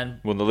Masters, yeah. and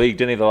then won the league,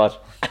 didn't he, the lad?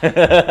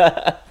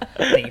 I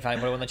think he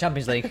finally won the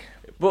Champions League.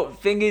 But the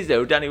thing is,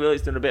 though, Danny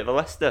Willett's done a bit of a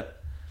Leicester.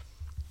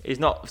 He's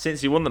not,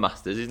 since he won the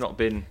Masters, he's not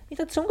been... He's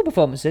had some good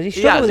performances. He's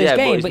He struggled has, with his yeah,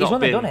 game, but he's not won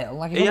the been- done it.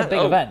 Like he's He won a has- big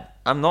oh, event.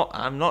 I'm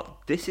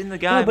not dissing the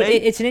guy, No, but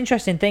mate. it's an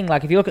interesting thing.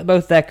 Like if you look at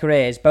both their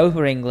careers, both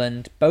were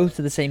England, both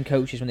are the same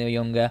coaches when they were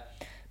younger,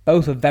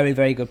 both are very,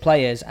 very good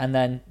players. And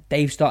then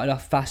Dave started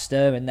off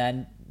faster, and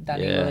then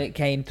Danny Yeah. Willett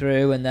came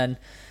through, and then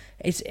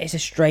it's a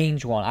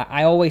strange one.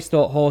 I always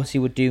thought Horsey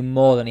would do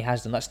more than he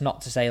has done. That's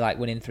not to say like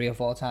winning 3 or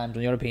 4 times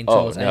on European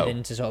Oh, tours, no.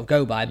 anything to sort of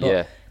go by, but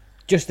Yeah.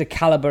 just the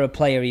caliber of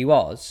player he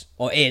was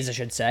or is, I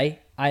should say.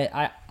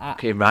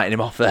 Okay, writing him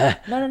off there.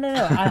 No.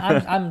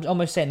 I'm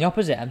almost saying the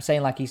opposite. I'm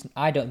saying like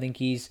I don't think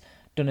he's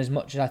done as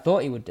much as I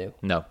thought he would do,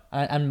 No.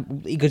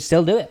 and he could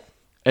still do it.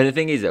 And the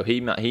thing is, though,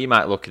 he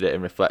might look at it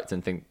and reflect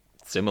and think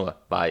similar,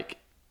 like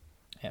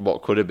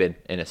what could have been,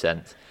 in a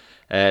sense.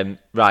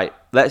 Right,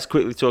 let's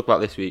quickly talk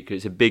about this week, because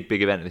it's a big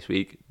event this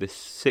week. The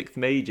 6th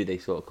major, they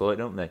sort of call it,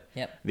 don't they?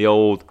 Yep. The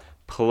old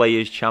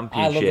Players' I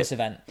Championship. love this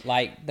event.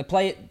 Like the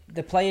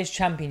Players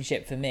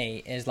Championship for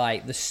me is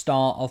like the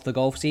start of the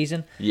golf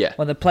season. Yeah.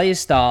 When the Players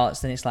starts,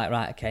 then it's like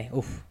right, okay,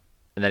 oof.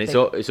 And then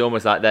it's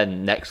almost like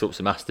then next up's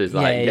the Masters.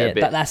 Like, Yeah. get a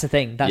bit... That's the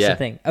thing. That's Yeah. the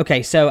thing.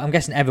 Okay, so I'm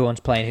guessing everyone's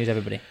playing. Who's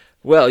everybody?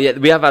 Well, yeah,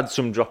 we have had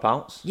some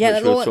dropouts. Yeah,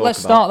 which we'll let's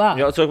talk start about. that.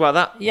 You want to talk about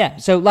that? Yeah.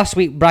 So last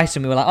week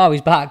Bryson, we were like, oh,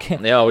 he's back. Yeah,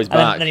 he's And then-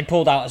 back. then he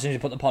pulled out as soon as he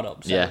put the pod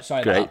up. So, Yeah,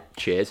 sorry great. about that.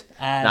 Cheers.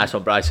 Um, Nice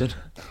one, Bryson.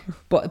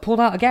 But he pulled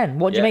out again.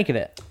 What do you Yeah. make of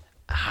it?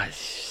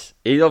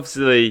 He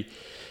obviously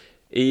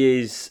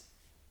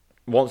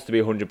wants to be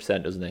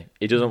 100%, doesn't he?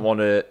 He doesn't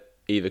want to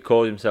either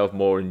cause himself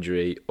more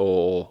injury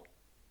or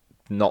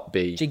not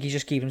be. Do you think he's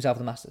just keeping himself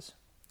the Masters?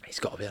 He's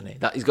got to be, hasn't he?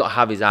 He's got to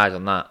have his eyes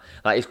on that.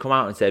 Like, he's come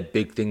out and said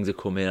big things are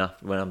coming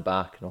after when I'm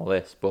back and all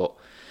this, but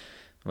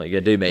what are you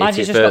gonna do, mate? Imagine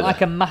he's Take just it got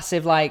like a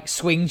massive like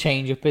swing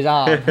change up his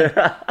arm,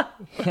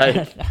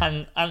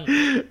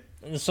 and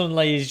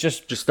suddenly he's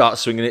just start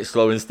swinging it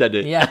slow and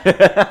steady. yeah. Do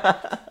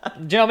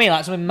you know what I mean?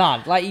 Like something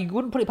mad. Like you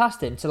wouldn't put it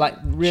past him to like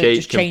really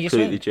just change his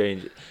completely swing.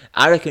 change it.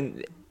 I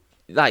reckon,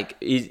 like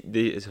he's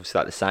obviously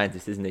like the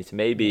scientist, isn't he? So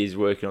maybe he's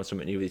working on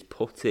something new with his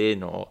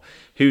putting, or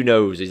who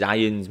knows, his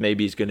irons.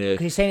 Maybe he's gonna. 'Cause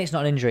he's saying it's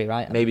not an injury,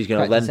 right? Maybe he's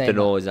going to Correct in saying lengthen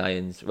that. all his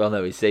irons. Well,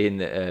 no, he's saying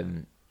that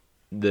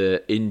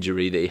the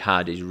injury that he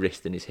had, his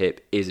wrist and his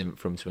hip, isn't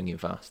from swinging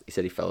fast. He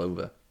said he fell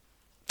over.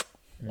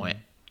 Wah.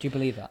 Do you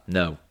believe that?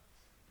 No,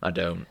 I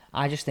don't.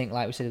 I just think,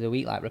 like we said the other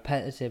week, like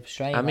repetitive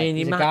strain. I mean,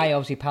 he's he a might- guy who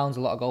obviously pounds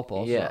a lot of golf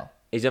balls. Yeah,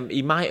 So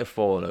he might have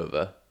fallen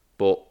over,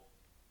 but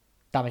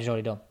damage is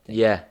already done.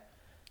 yeah.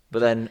 But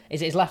then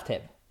Is it his left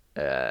hip?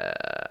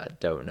 I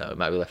don't know. It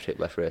might be left hip,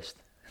 left wrist.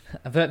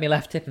 I've hurt my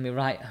left hip and my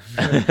right,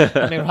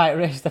 my right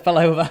wrist. I fell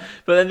over.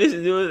 But then this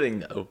is the other thing,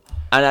 though.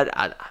 And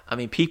I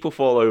mean, people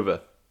fall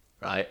over,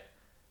 right?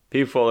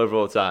 People fall over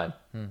all the time.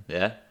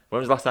 Yeah. When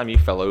was the last time you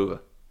fell over?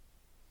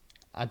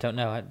 I don't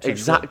know.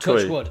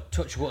 Exactly.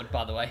 Touch wood,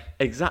 by the way.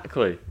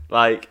 Exactly.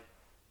 Like,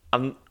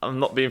 I'm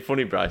not being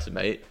funny, Bryson,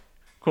 mate.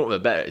 Come up with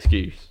a better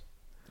excuse.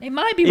 It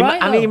might be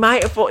right. I mean, you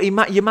might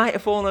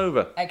have fallen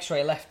over.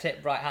 X-ray left hip,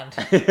 right hand.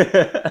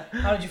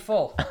 How did you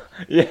fall?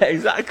 Yeah,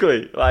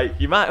 exactly. Like,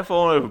 you might have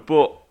fallen over,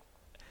 but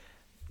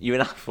you're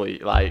an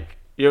athlete. Like,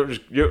 you're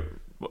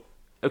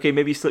okay.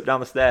 Maybe you slipped down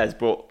the stairs,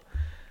 but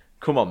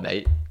come on,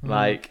 mate.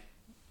 Like,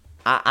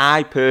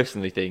 I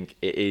personally think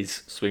it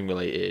is swing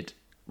related.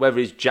 Whether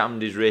he's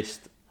jammed his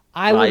wrist.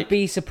 I would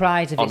be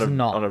surprised if it's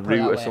not on a put it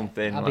route that or way.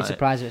 something. I'd be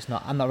surprised if it's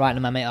not. I'm not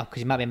writing my mate off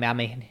because he might be in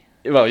Miami.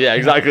 Well, yeah,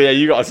 exactly. Yeah,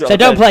 you got to. So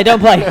don't play.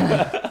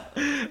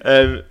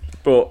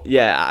 But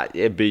yeah,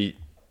 it'd be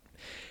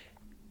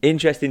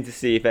interesting to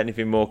see if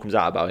anything more comes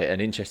out about it, and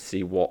interesting to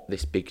see what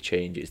this big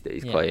change is that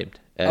he's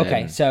claimed.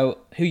 Okay, so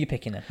who are you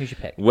picking then? Who's your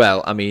pick?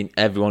 Well, I mean,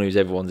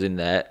 everyone's in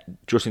there.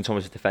 Justin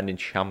Thomas is defending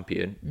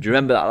champion. Do you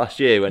remember that last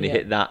year when he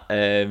hit that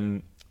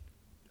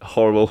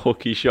horrible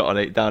hooky shot on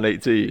it down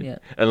 18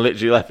 and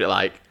literally left it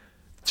like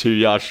 2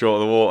 yards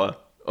short of the water?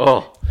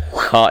 Oh,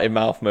 heart in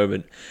mouth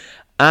moment.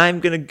 I'm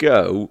gonna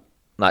go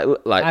like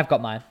I've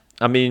got mine.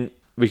 I mean,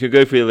 we could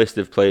go through the list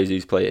of players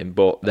he's playing,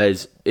 but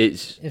it's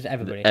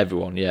everybody.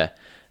 Everyone, yeah.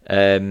 Go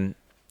on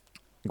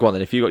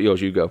then. If you got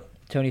yours, you go.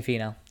 Tony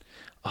Finau.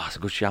 Oh, that's a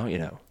good shout, you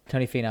know.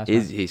 Tony Finau.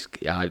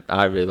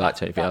 I really like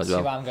Tony Finau as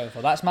well. That's what I'm going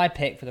for. That's my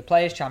pick for the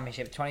Players'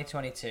 Championship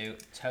 2022.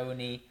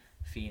 Tony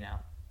Finau.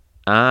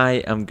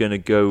 I am gonna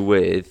go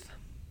with,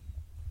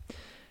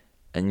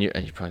 and you're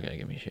probably gonna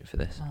give me shit for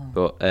this,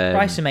 but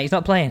Bryson, mate, he's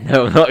not playing.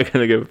 No, I'm not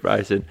gonna go with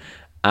Bryson.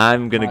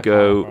 I'm gonna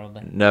go.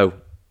 Probably. No,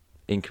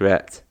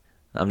 incorrect.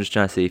 I'm just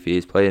trying to see if he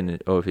is playing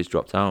or if he's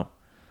dropped out.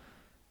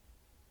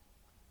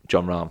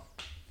 John Rahm.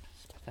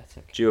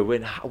 Pathetic. Due a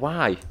win.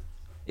 Why?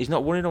 He's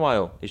not won in a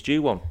while. He's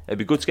due one. It'd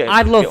be good to get him.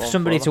 I'd love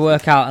somebody to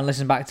work out and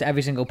listen back to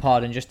every single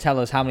pod and just tell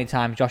us how many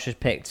times Josh has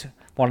picked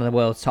one of the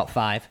world's top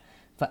 5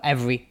 for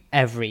every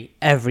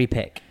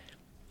pick.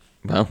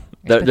 Well,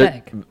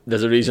 pathetic.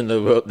 There's a reason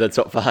they're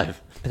top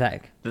 5.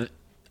 Pathetic.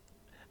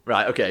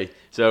 Right, okay.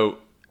 So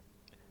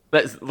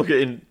let's look at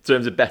it in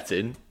terms of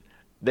betting.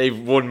 They've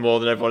won more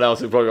than everyone else.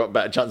 They've probably got a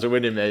better chance of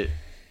winning, mate.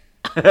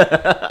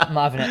 I'm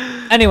not having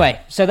it. Anyway,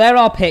 so there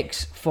are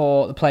picks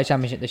for the Player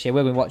Championship this year.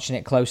 We'll be watching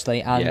it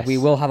closely, and we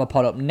will have a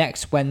pod up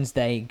next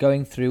Wednesday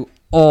going through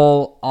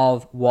all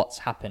of what's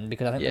happened,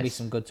 because I think there'll be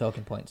some good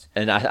talking points.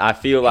 And I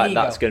feel like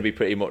that's going to be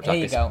pretty much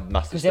like a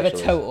massive because they have a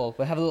total.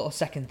 We'll have a little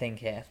second thing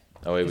here.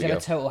 Oh, here we go. Have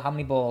a total. How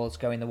many balls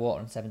go in the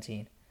water on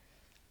 17?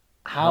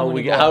 How are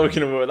we going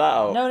to work that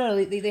out?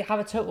 No, they have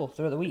a total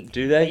throughout the week.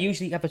 Do they? They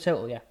usually have a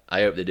total, yeah.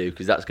 I hope they do,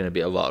 because that's going to be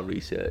a lot of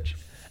research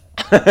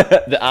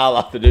that I'll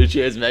have to do.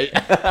 Cheers, mate.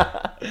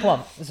 Come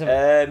on.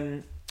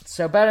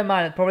 So bear in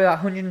mind, probably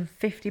about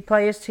 150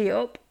 players tee it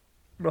up,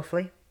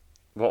 roughly.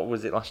 What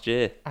was it last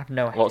year? I have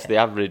no idea. What's the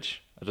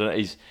average? I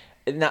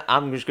don't know.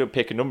 I'm just going to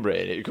pick a number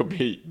in. It could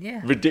be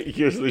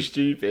ridiculously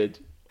stupid,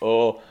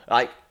 or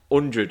like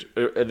 100.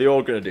 Are they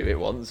all going to do it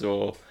once,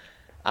 or...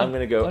 I'm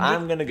going to go. Yeah,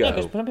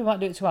 because some people might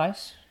do it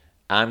twice.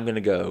 I'm going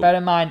to go. Bear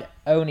in mind,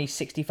 only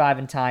 65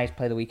 and ties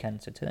play the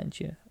weekend, so to then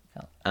you.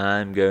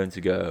 I'm going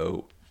to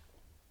go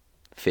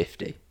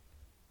 50.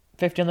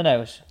 50 on the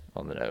nose?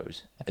 On the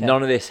nose. Okay.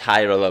 None of this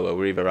higher or lower.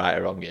 We're either right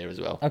or wrong here as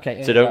well.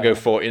 Okay. So don't go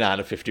 49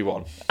 or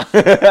 51.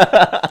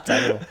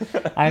 Terrible.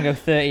 I'm going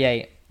to go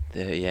 38.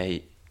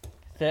 38.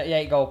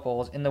 38 golf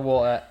balls in the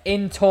water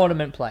in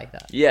tournament play.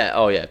 Yeah.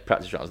 Oh, yeah.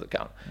 Practice rounds that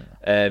count.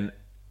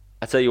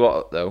 I tell you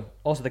what, though.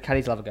 Also, the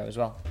caddies will have a go as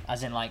well,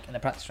 as in like in the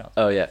practice rounds.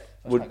 Oh yeah,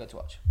 That's quite good to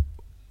watch.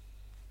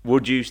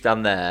 Would you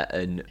stand there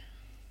and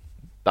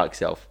back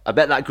yourself? I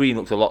bet that green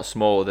looks a lot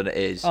smaller than it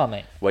is. Oh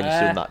mate, when you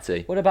swim that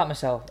tee. What about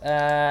myself?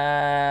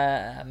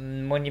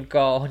 When you've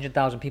got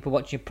 100,000 people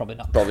watching, you probably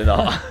not. Probably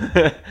not.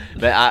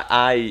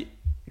 But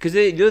because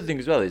the other thing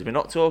as well is we're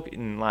not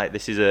talking like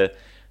this is a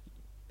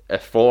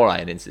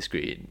 4-iron into the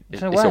screen.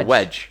 It's a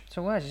wedge. It's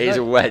a wedge. It is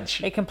a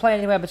wedge. It can play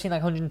anywhere between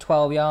like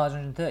 112 yards,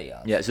 130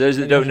 yards. Yeah, so those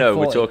that don't know,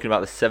 we're talking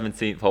about the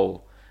 17th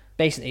hole.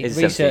 Basically, it's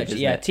research, 17th,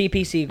 yeah,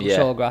 TPC equals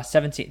Sawgrass,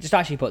 17. Just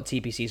actually put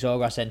TPC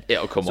Sawgrass in.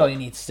 It'll come up. That's all you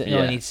need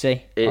to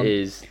see. It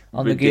is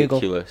on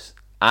ridiculous. The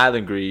Google.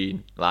 Island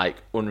green, like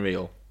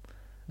unreal.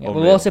 Yeah,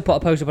 we'll also put a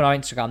post up on our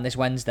Instagram this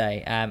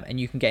Wednesday, and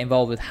you can get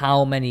involved with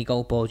how many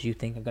golf balls you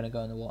think are going to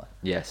go in the water.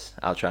 Yes,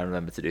 I'll try and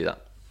remember to do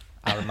that.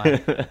 I'll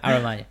remind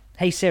you.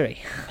 Hey Siri.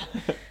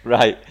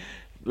 Right,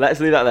 let's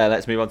leave that there.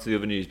 Let's move on to the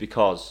other news,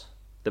 because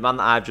the man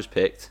that I've just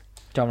picked,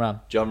 John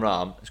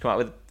Rahm, has come out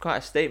with quite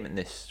a statement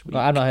this week.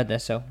 Well, I've not heard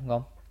this, so go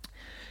on.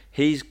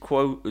 He's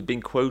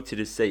been quoted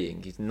as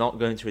saying he's not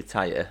going to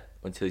retire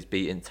until he's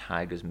beaten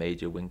Tiger's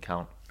major win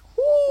count.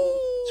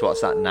 So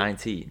what's that,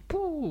 19?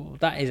 Ooh,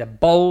 that is a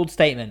bold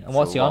statement. And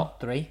what's he on?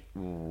 3?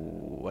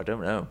 Ooh, I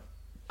don't know.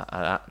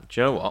 Do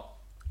you know what?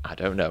 I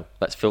don't know.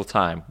 Let's fill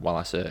time while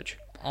I search.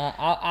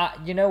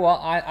 You know what?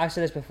 I've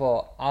said this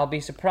before. I'll be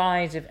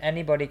surprised if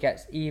anybody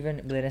gets even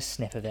within a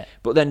sniff of it.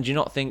 But then, do you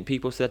not think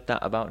people said that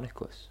about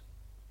Nicklaus?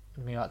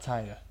 You mean like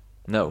Tiger?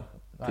 No,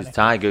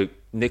 because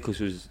Nicklaus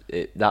was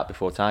that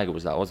before Tiger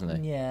was that, wasn't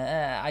he?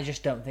 Yeah, I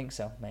just don't think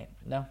so, mate.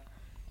 No,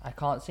 I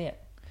can't see it.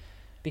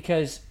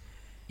 Because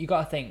you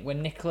got to think,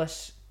 when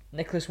Nicklaus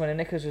Nicholas, when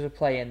Nicholas was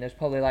playing, there's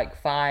probably like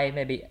 5,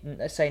 maybe,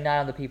 let's say 9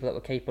 other people that were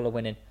capable of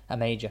winning a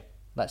major,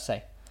 let's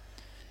say,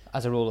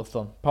 as a rule of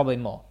thumb. Probably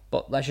more,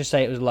 but let's just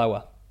say it was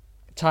lower.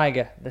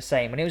 Tiger, the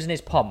same. When he was in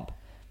his pomp,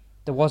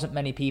 there wasn't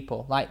many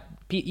people. Like,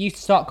 you used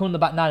to start coming the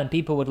back 9 and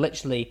people would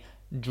literally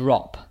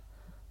drop.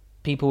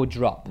 People would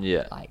drop.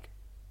 Yeah. Like,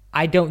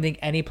 I don't think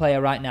any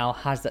player right now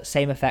has that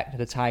same effect,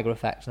 the Tiger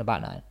effect, on the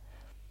back 9.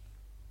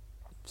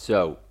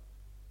 So,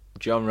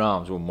 John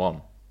Rahm's won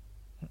 1.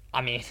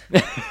 I mean,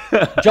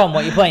 John,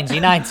 what are you playing?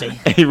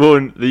 Z90? He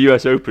won the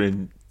US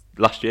Open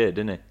last year,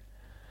 didn't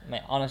he?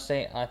 Mate,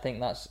 honestly, I think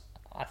that's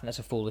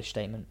a foolish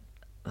statement.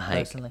 Like,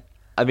 Personally,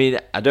 I mean,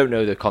 I don't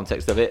know the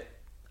context of it.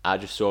 I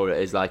just saw it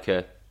as like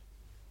a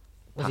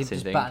was he passing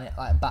just thing.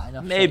 batting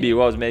off? Maybe it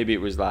was. Maybe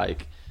it was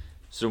like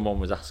someone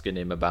was asking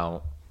him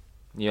about,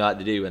 like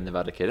they do when they've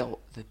had a kid. Oh,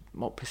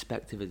 what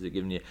perspective is it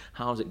giving you?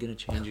 How's it going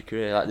to change your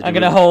career? Like I'm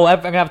gonna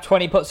have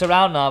 20 putts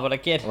around now, but a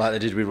kid. Like they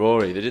did with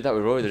Rory. They did that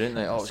with Rory, didn't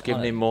they? Oh, it's giving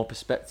Honestly. him more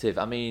perspective.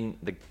 I mean,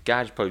 the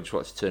guy just probably just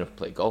wants to turn up and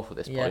play golf at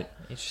this Yeah, point.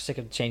 he's just sick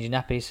of changing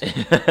nappies.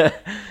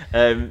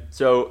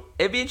 So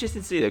it'd be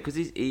interesting to see though, because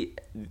he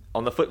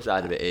on the flip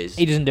side of it is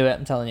He doesn't do it.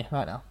 I'm telling you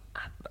right now.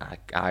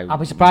 I'll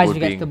be surprised if he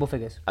gets double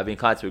figures. I'd be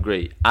inclined to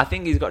agree. I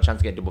think he's got a chance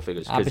to get double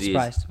figures I'd be because he is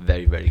surprised.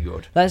 very, very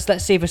good. Let's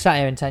see if we're sat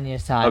here in 10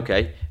 years' time.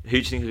 Okay, who do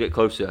you think will get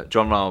closer,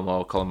 John Rahm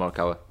or Colin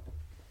Morikawa?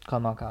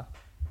 Colin Morikawa.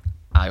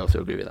 I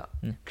also agree with that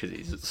because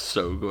he's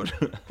so good.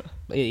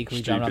 But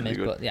equally John Ram Stupidly is,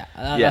 good. but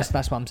yeah, Yeah.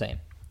 that's what I'm saying.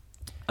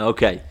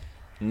 Okay,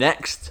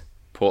 next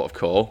port of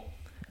call,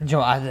 Do you know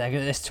what, I think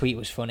this tweet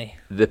was funny.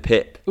 the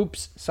Pip.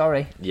 Oops,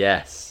 sorry.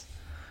 Yes,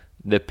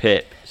 the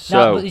Pip. Now,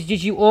 So but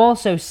did you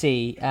also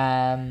see,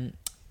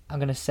 I'm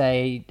going to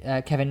say,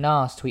 Kevin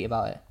Na's tweet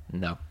about it?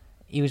 no,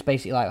 He was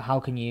basically like, how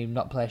can you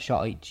not play a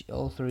shot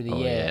all through the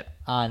year yeah.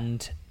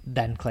 and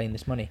then claim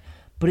this money?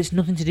 But it's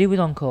nothing to do with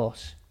on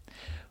course.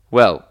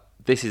 well,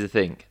 this is the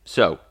thing.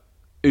 So,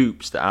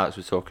 oops, that Alex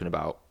was talking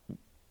about.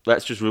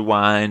 Let's just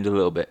rewind a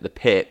little bit. The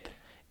Pip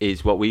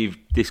is what we've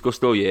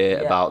discussed all year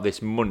Yeah. about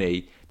this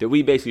money that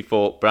we basically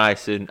thought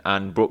Bryson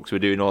and Brooks were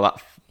doing all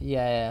that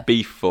Yeah.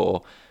 beef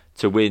for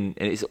to win.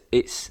 And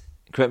it's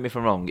correct me if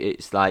I'm wrong,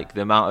 it's like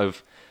the amount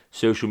of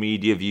social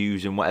media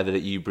views and whatever that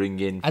you bring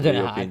in for I don't the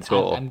know. European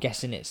Tour. I'm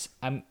guessing it's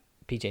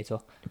PJ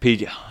Tour.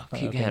 PJ, I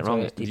keep getting it wrong.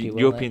 Tour, The DP World,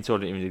 European Tour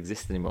didn't even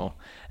exist anymore.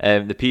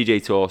 The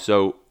PJ Tour,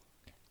 so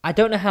I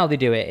don't know how they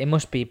do it. It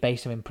must be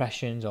based on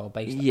impressions or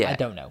based. yeah, I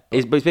don't know.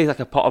 It's basically like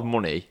a pot of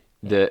money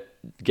that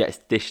gets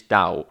dished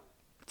out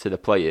to the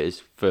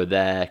players for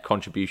their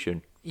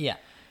contribution. Yeah. To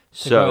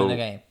So grow in the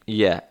game.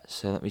 yeah,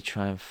 so let me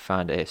try and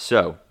find it here.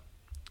 So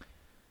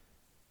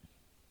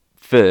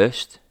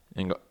first,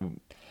 and got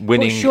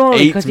winning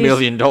surely, 'cause $8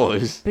 million.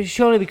 But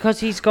surely because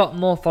he's got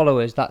more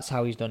followers, that's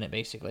how he's done it.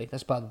 Basically,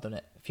 that's how they've done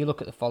it. If you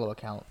look at the follower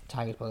count,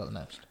 Tiger's probably got the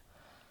most.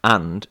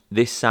 And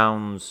this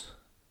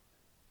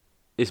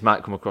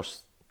might come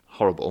across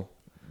horrible.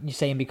 You're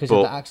saying because But-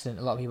 of the accident,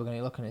 a lot of people are going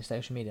to be looking at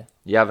social media.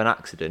 You have an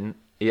accident.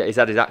 He's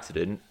had his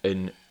accident,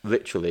 and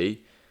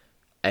literally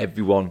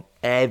everyone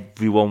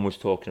was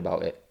talking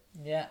about it.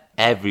 Yeah.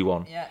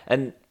 Everyone. Yeah.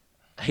 And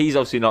he's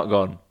obviously not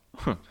gone,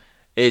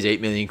 here's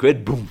 8 million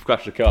quid, boom,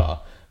 crash the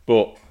car.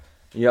 But,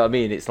 you know what I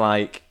mean? It's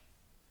like,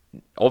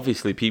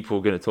 obviously people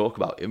are going to talk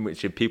about him,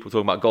 which are people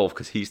talking about golf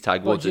because he's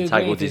Tiger Woods and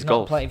Tiger Woods is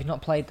golf. If he's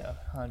not played though,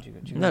 how do you?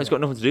 No, it's got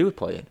nothing to do with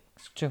playing.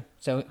 It's true.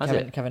 So Has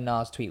it? Kevin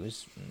Na's tweet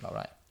was not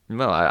right.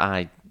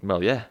 Well,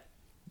 well, yeah.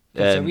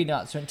 So read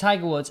out. So in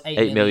Tiger Woods, 8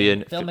 8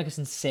 million. Phil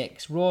Mickelson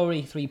 6,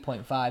 Rory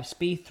 3.5,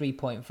 Spieth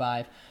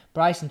 3.5,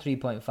 Bryson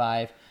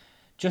 3.5,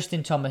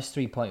 Justin Thomas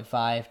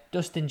 3.5,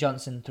 Dustin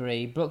Johnson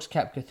 3, Brooks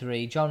Koepka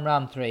 3, John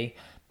Ram 3,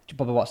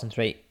 Bobby Watson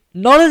 3.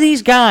 None of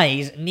these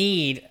guys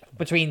need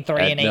between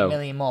 3 and 8 no.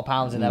 million more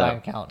pounds in their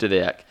bank account. Did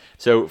he?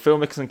 So Phil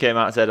Mickelson came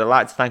out and said, I'd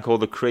like to thank all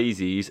the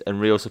crazies and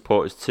real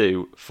supporters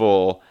too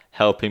for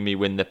helping me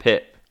win the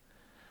Pip.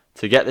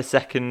 To get the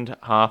second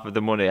half of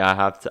the money, I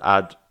have to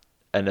add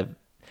an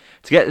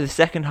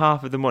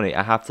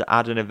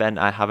event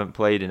I haven't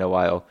played in a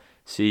while.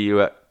 See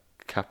you at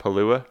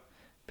Kapalua.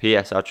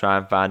 P.S. I'll try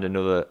and find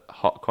another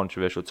hot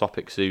controversial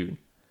topic soon.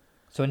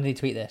 So when did he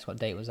tweet this? What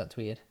date was that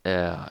tweeted?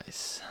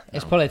 It's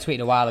Probably tweeted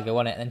a while ago,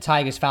 wasn't it? And then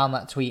Tiger's found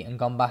that tweet and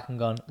gone back and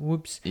gone,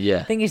 whoops.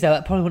 Yeah. Thing is, though,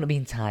 that probably wouldn't have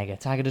been Tiger.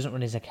 Tiger doesn't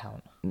run his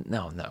account.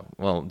 No.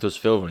 Well, does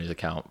Phil run his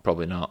account?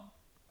 Probably not.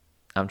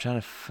 I'm trying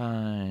to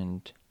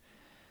find...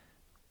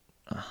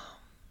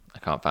 I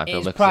can't find Phil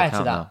It's Mickelson's prior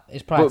account to that. now.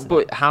 It's prior to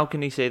But that. how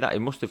can he say that? It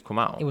must have come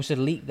out. It was a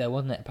leak, though,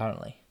 wasn't it,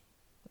 apparently?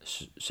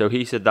 So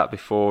he said that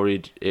before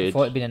Before it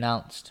had been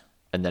announced.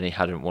 and then he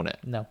hadn't won it.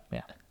 No,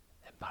 yeah.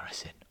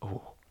 Embarrassing.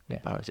 Oh, Yeah.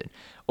 embarrassing.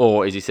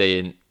 Or is he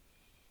saying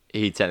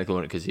he technically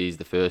won it because he's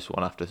the first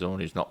one after someone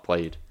who's not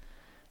played?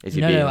 Is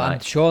he No, being I'm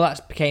like, sure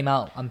that came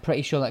out. I'm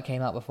pretty sure that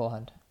came out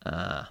beforehand.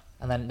 ah,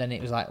 And then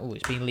it was like, oh,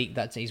 it's been leaked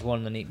that he's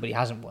won, but he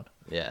hasn't won.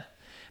 yeah.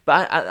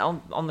 But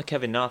on the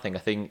Kevin Na thing, I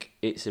think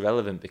it's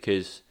irrelevant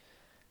because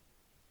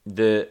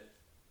the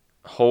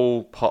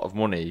whole pot of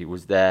money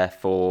was there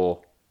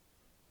for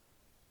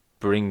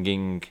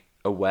bringing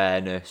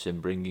awareness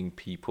and bringing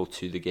people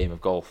to the game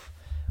of golf,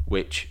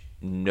 which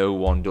no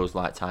one does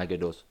like Tiger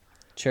does.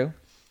 True.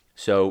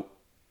 So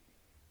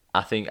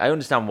I think I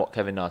understand what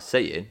Kevin Na's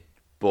saying,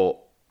 but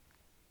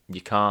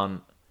you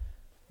can't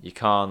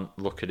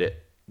look at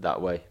it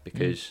that way,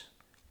 because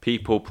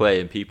people play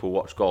and people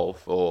watch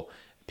golf, or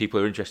people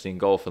are interested in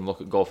golf and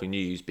look at golfing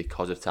news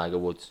because of Tiger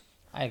Woods.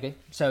 I agree.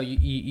 So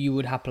you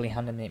would happily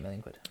hand him the £8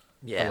 million?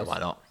 Yeah, why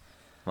not?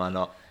 Why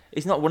not?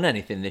 He's not won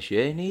anything this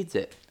year. He needs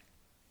it.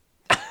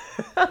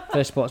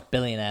 First sports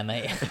billionaire,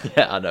 mate.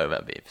 Yeah, I know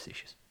about being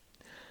facetious.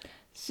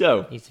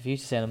 So He's the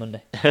future say on a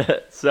Monday.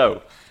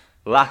 So,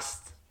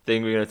 last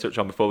thing we're going to touch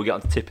on before we get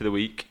on to tip of the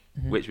week,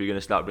 which we're going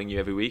to start bringing you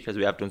every week as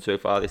we have done so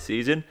far this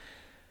season.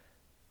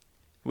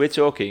 We're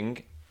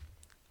talking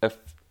a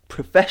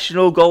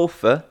professional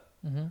golfer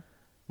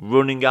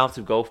running out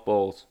of golf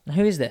balls.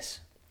 Who is this?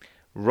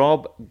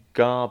 Rob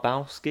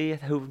Garbowski,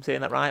 I hope I'm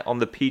saying that right, on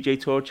the PGA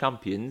Tour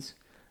Champions,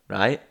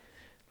 right?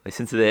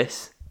 Listen to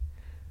this.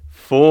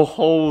 4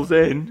 holes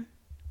in,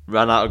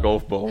 ran out of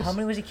golf balls. How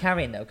many was he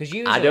carrying, though? Because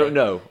usually, I don't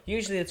know.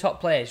 Usually the top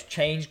players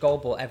change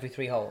golf ball every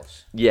 3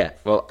 holes. Yeah,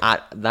 well,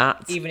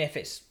 that... Even if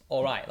it's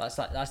all right. That's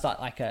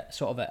like a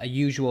sort of a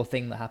usual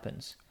thing that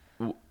happens.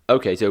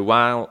 Okay, so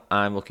while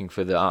I'm looking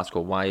for the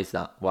article, why is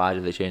that? Why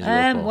do they change the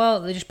golf ball? Well,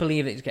 they just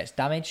believe it gets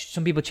damaged.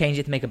 Some people change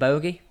it to make a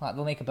bogey. Like,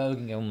 they'll make a bogey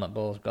and go, that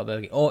ball's got a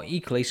bogey. Or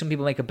equally, some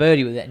people make a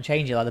birdie with it and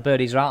change it, like the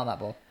birdies are out on that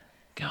ball.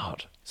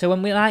 God. So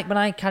when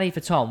I caddied for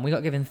Tom, we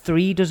got given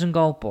 3 dozen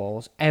golf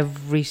balls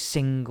every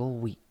single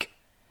week.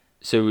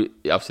 So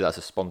obviously that's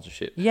a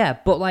sponsorship. Yeah,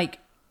 but like,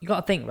 you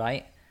got to think,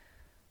 right?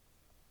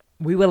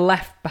 We were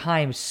left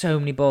behind with so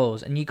many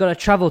balls, and you got to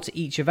travel to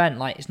each event.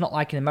 Like, it's not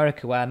like in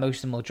America where most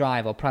of them will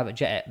drive or private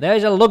jet it.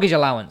 There's a luggage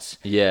allowance.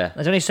 Yeah.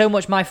 There's only so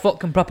much my foot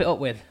can prop it up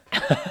with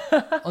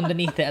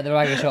underneath it at the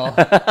Ragged Hall.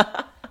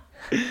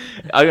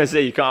 I'm gonna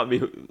say you can't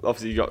be.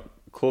 Obviously, you got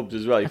clubs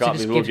as well. You can't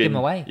be give lugging. them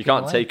away. You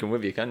can't take them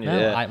with you, can you? No,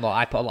 Yeah.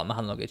 I put a lot in my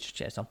hand luggage.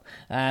 Cheers, Tom.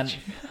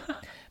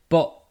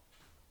 But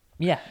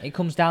yeah, it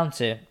comes down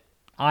to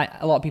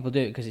a lot of people do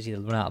it because it's either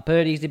run out of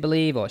birdies, they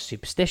believe, or it's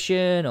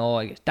superstition,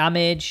 or it gets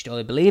damaged, or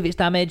they believe it's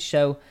damaged.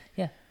 So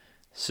yeah.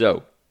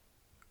 So,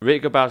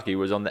 Rick Garbowski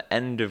was on the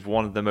end of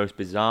one of the most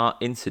bizarre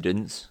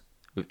incidents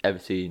we've ever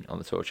seen on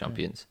the Tour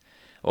Champions,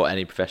 or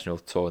any professional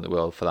tour in the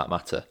world for that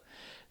matter.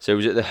 So it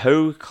was at the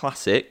Hoe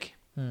Classic,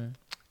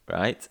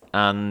 right?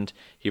 And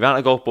he ran out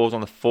of golf balls on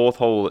the 4th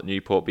hole at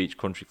Newport Beach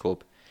Country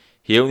Club.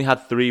 He only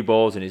had 3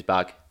 balls in his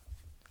bag.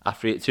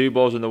 After he hit 2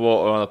 balls in the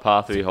water on a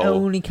par 3 hole.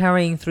 Only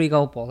carrying 3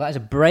 golf balls. That is a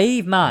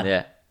brave man.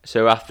 Yeah.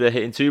 So after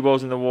hitting 2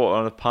 balls in the water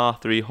on a par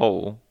 3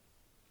 hole,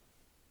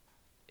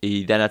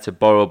 he then had to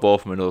borrow a ball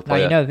from another Now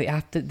player. you know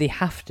they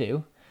have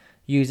to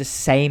use the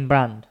same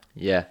brand.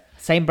 Yeah.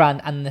 Same brand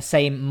and the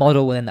same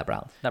model within that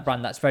brand.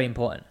 That's very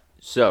important.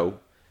 So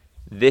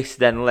this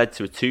then led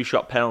to a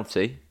 2-shot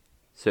penalty.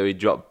 So he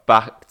dropped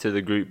back to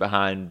the group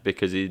behind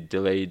because he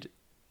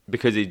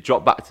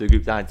dropped back to the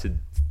group behind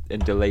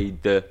and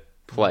delayed the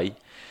play.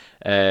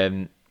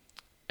 And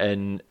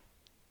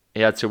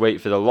he had to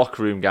wait for the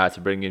locker room guy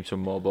to bring him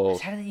some more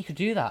balls. How did you could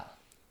do that?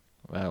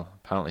 Well,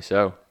 apparently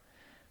so.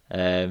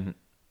 And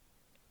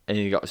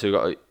he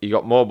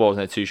got more balls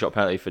and a 2-shot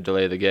penalty for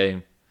delay of the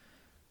game.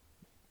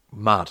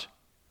 Mad.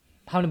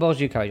 How many balls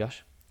do you carry,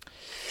 Josh?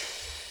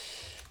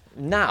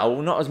 Now,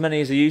 not as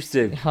many as I used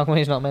to. How come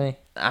it's not many?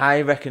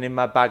 I reckon in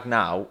my bag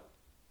now,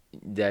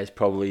 there's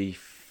probably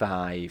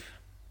 5.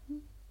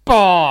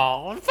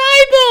 Ball! 5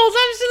 balls?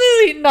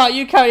 Absolutely not.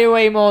 You carry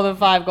way more than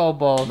 5 gold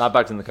balls. My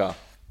bag's in the car.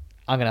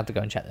 I'm going to have to go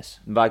and check this.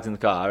 My bag's in the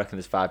car. I reckon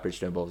there's 5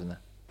 Bridgestone balls in there.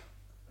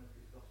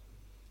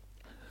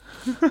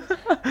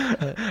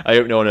 I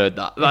hope no one heard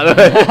that. By the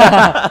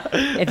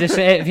way.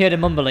 If you heard a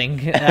mumbling,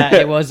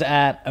 it was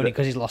only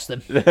because he's lost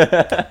them.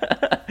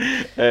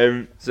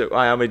 So,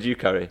 how many did you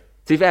carry?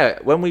 To be fair,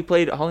 when we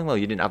played at Hollingwell,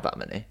 you didn't have that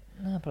many.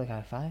 No, probably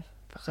carry 5.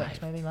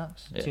 6 maybe,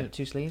 max. Yeah.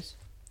 2 sleeves.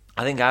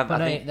 I think I've.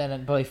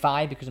 Then probably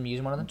 5 because I'm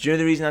using one of them. Do you know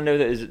the reason I know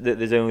that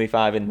there's only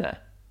 5 in there?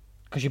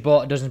 Because you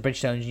bought a dozen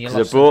Bridgestones and you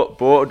Because lost I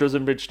bought a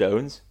dozen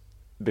Bridgestones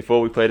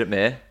before we played at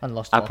May. and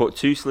lost I all. put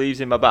 2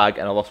 sleeves in my bag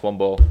and I lost 1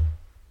 ball.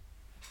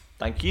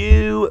 Thank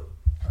you.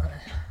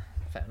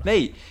 Fair enough.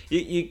 Mate,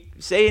 you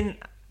saying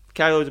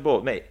carry loads of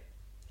balls, mate.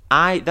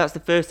 That's the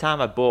first time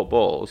I bought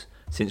balls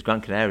since Gran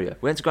Canaria.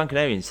 We went to Gran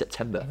Canaria in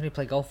September. I've only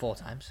played golf 4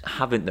 times. I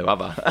haven't though,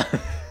 have I?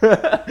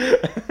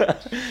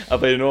 I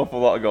played an awful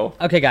lot of golf.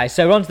 Okay, guys,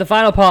 so we're on to the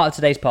final part of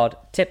today's pod.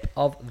 Tip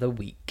of the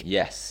week.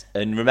 Yes,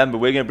 and remember,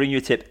 we're going to bring you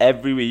a tip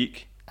every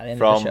week At the end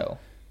from of the show.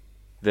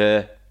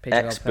 the PJ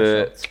Golf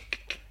expert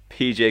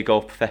PJ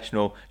Golf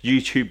professional,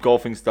 YouTube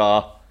golfing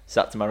star,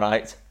 sat to my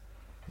right.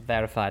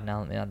 Verified now,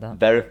 let me add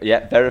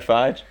that.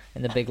 Verified.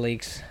 In the big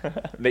leagues.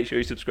 Make sure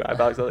you subscribe,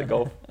 Alex Elliott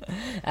Golf.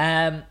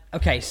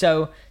 Okay,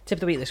 so tip of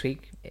the week this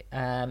week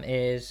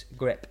is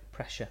grip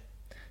pressure.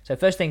 So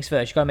first things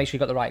first, you've got to make sure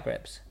you've got the right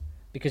grips.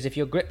 Because if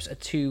your grips are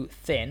too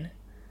thin,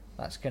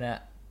 that's going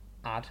to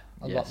add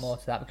a lot more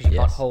to that because you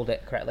can't hold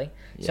it correctly.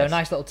 So a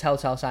nice little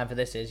telltale sign for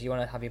this is you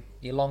want to have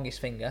your longest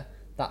finger,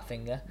 that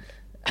finger,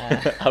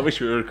 I wish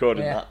we were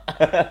recording Yeah.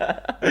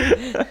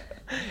 that.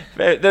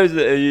 Those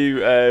that are you,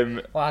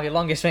 Well, have your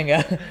longest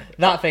finger,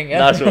 that finger.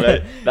 that's what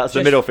mate. That's the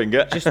Just- middle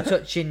finger. Just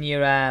touching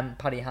your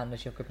paddy hand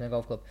as you're gripping the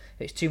golf club.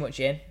 If it's too much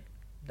in,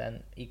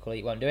 then equally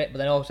you won't do it. But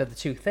then also if they're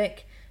too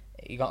thick,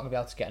 you're not going to be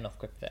able to get enough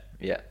grip of it.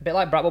 Yeah. A bit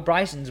like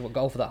Bryson's what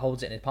golfer that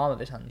holds it in his palm of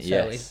his hand. So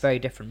Yes. it's very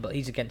different, but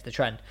he's against the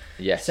trend.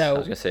 Yes. So I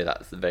was gonna say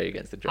that's very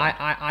against the trend.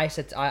 I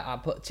said I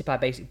put the tip I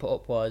basically put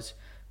up was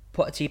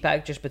put a tee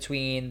peg just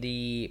between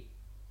the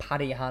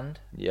pad of your hand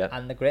Yeah.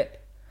 and the grip.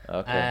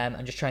 Okay.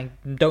 And just try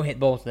and don't hit the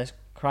ball to this,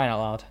 crying out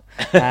loud.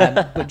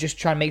 But just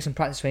try and make some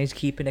practice when he's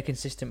keeping a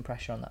consistent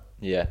pressure on that.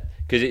 Yeah,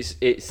 because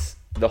it's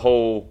the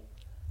whole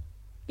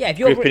Yeah, if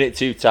you're gripping it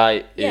too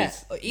tight yeah,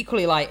 is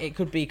equally like it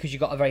could be because you've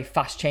got a very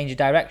fast change of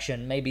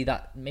direction. Maybe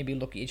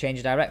look at your change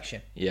of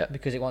direction. Yeah.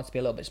 Because it wants to be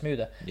a little bit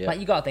smoother. Yeah. Like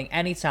you got to think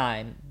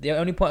anytime the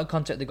only point of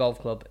contact with the golf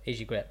club is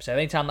your grip. So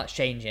anytime that's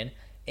changing,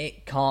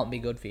 it can't be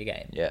good for your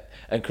game. yeah.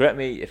 And correct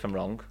me if I'm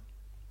wrong,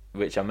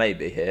 which I may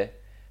be here,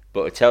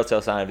 but a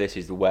telltale sign of this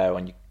is the wear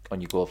on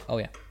your glove. Oh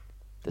yeah.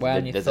 There's, wear a,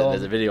 on vid- your there's, thumb, a,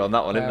 there's a video on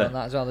that one, Wear isn't on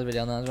there? that as well. There's a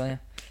video on that as well. Yeah.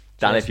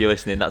 Dan, if you're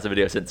listening, that's a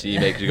video sent to you,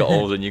 mate, because you've got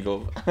holes in your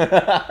glove.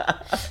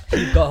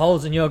 You've got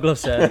holes in your glove,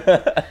 sir.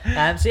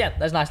 So yeah,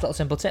 that's a nice little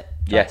simple tip.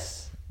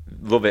 Yes,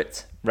 love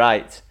it.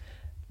 Right,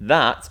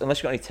 that unless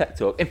you've got any tech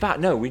talk. In fact,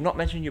 no, we've not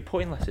mentioned your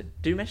putting lesson.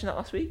 Did we mention that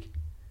last week?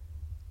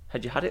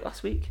 Had you had it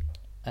last week?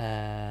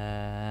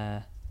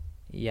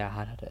 Yeah, I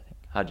had it.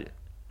 I think.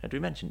 Had we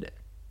mentioned it?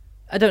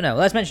 I don't know.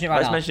 Let's mention it right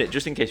Let's now. mention it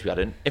just in case we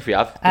hadn't. If we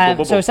have,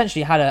 bubble, So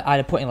essentially, I had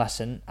a putting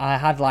lesson. I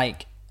had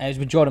it was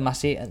with Jordan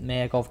Massey at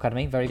Mayor Golf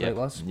Academy. Very good Yeah, it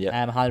was.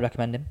 yeah. I highly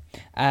recommend him.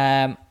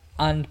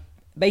 And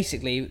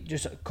basically,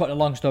 just cutting a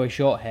long story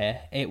short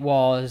here, I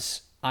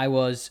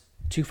was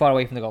too far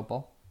away from the golf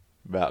ball.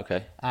 right,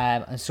 okay.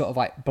 And sort of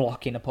like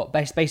blocking a putt.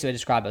 Basically, I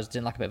described it as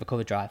doing like a bit of a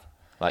cover drive.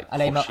 Like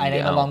I'd aim pushing it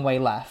a out. long way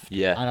left,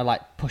 Yeah. and I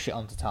like push it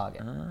onto target.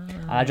 And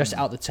I addressed it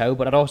out the toe,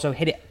 but I'd also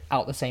hit it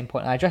out the same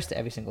point, and I addressed it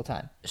every single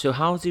time. So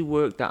how does he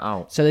work that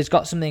out? So there's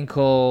got something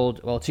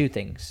called, well, two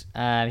things.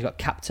 He's got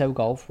Capto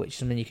Golf, which is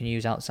something you can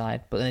use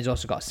outside, but then he's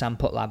also got Sam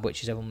Putt Lab,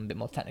 which is a bit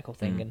more technical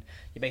thing, and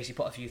you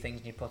basically put a few things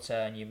in your putter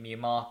and you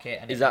mark it.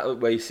 And Is that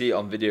where you see it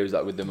on videos,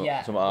 like with them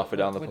somewhat halfway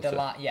down the with putter?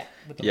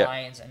 with the Yeah.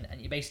 lines, and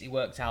you basically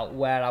worked out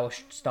where I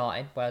was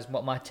starting, whereas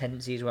what my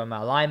tendencies were in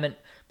my alignment.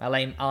 My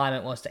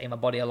alignment was to aim my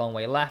body a long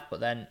way left, but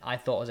then I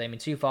thought I was aiming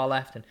too far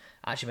left, and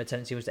actually my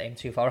tendency was to aim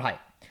too far right.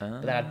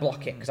 But then I'd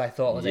block it because I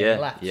thought I was aiming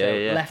left.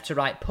 So left to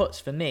right putts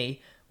for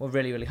me were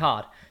really, really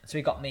hard. So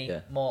he got me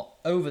more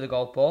over the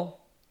golf ball,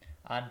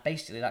 and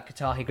basically that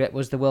Katahi grip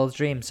was the world's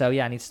dream. So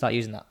yeah, I need to start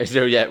using that.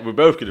 So yeah, we're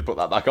both going to put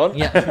that back on.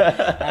 Yeah,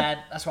 and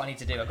that's what I need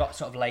to do. I got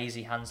sort of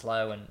lazy, hands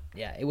low, and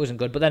yeah, it wasn't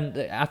good. But then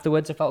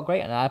afterwards, I felt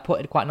great, and I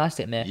putted quite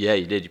nicely at me. Yeah,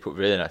 you did. You put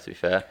really nice, to be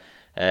fair.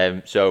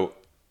 So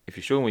if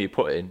you're struggling with your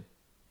putting,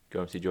 go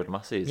and see Jordan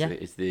Massey is the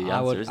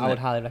answer, isn't it? I would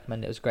highly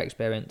recommend it. It was a great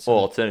experience. Or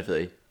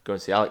alternatively, go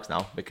and see Alex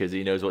now because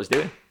he knows what he's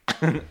doing.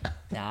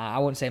 Nah, I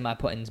wouldn't say my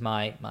putting's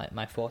my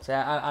forte.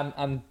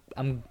 I'm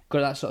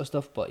good at that sort of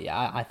stuff, but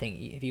yeah, I think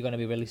if you're going to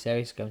be really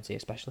serious, go and see a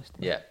specialist.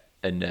 Yeah,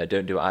 and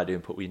don't do what I do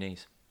and put with your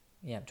knees.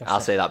 Yeah, I'll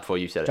say that before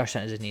you said it. Josh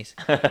sent us his knees.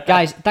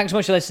 Guys, thanks so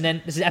much for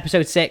listening. This is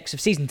episode 6 of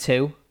season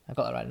 2. I've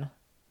got that right now.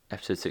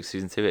 Episode 6,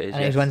 season 2 it is.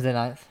 And it was Wednesday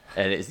 9th.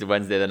 And it's the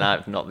Wednesday the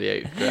 9th, not the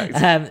 8th,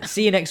 correct?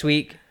 See you next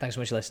week. Thanks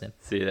so much for listening.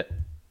 See you there.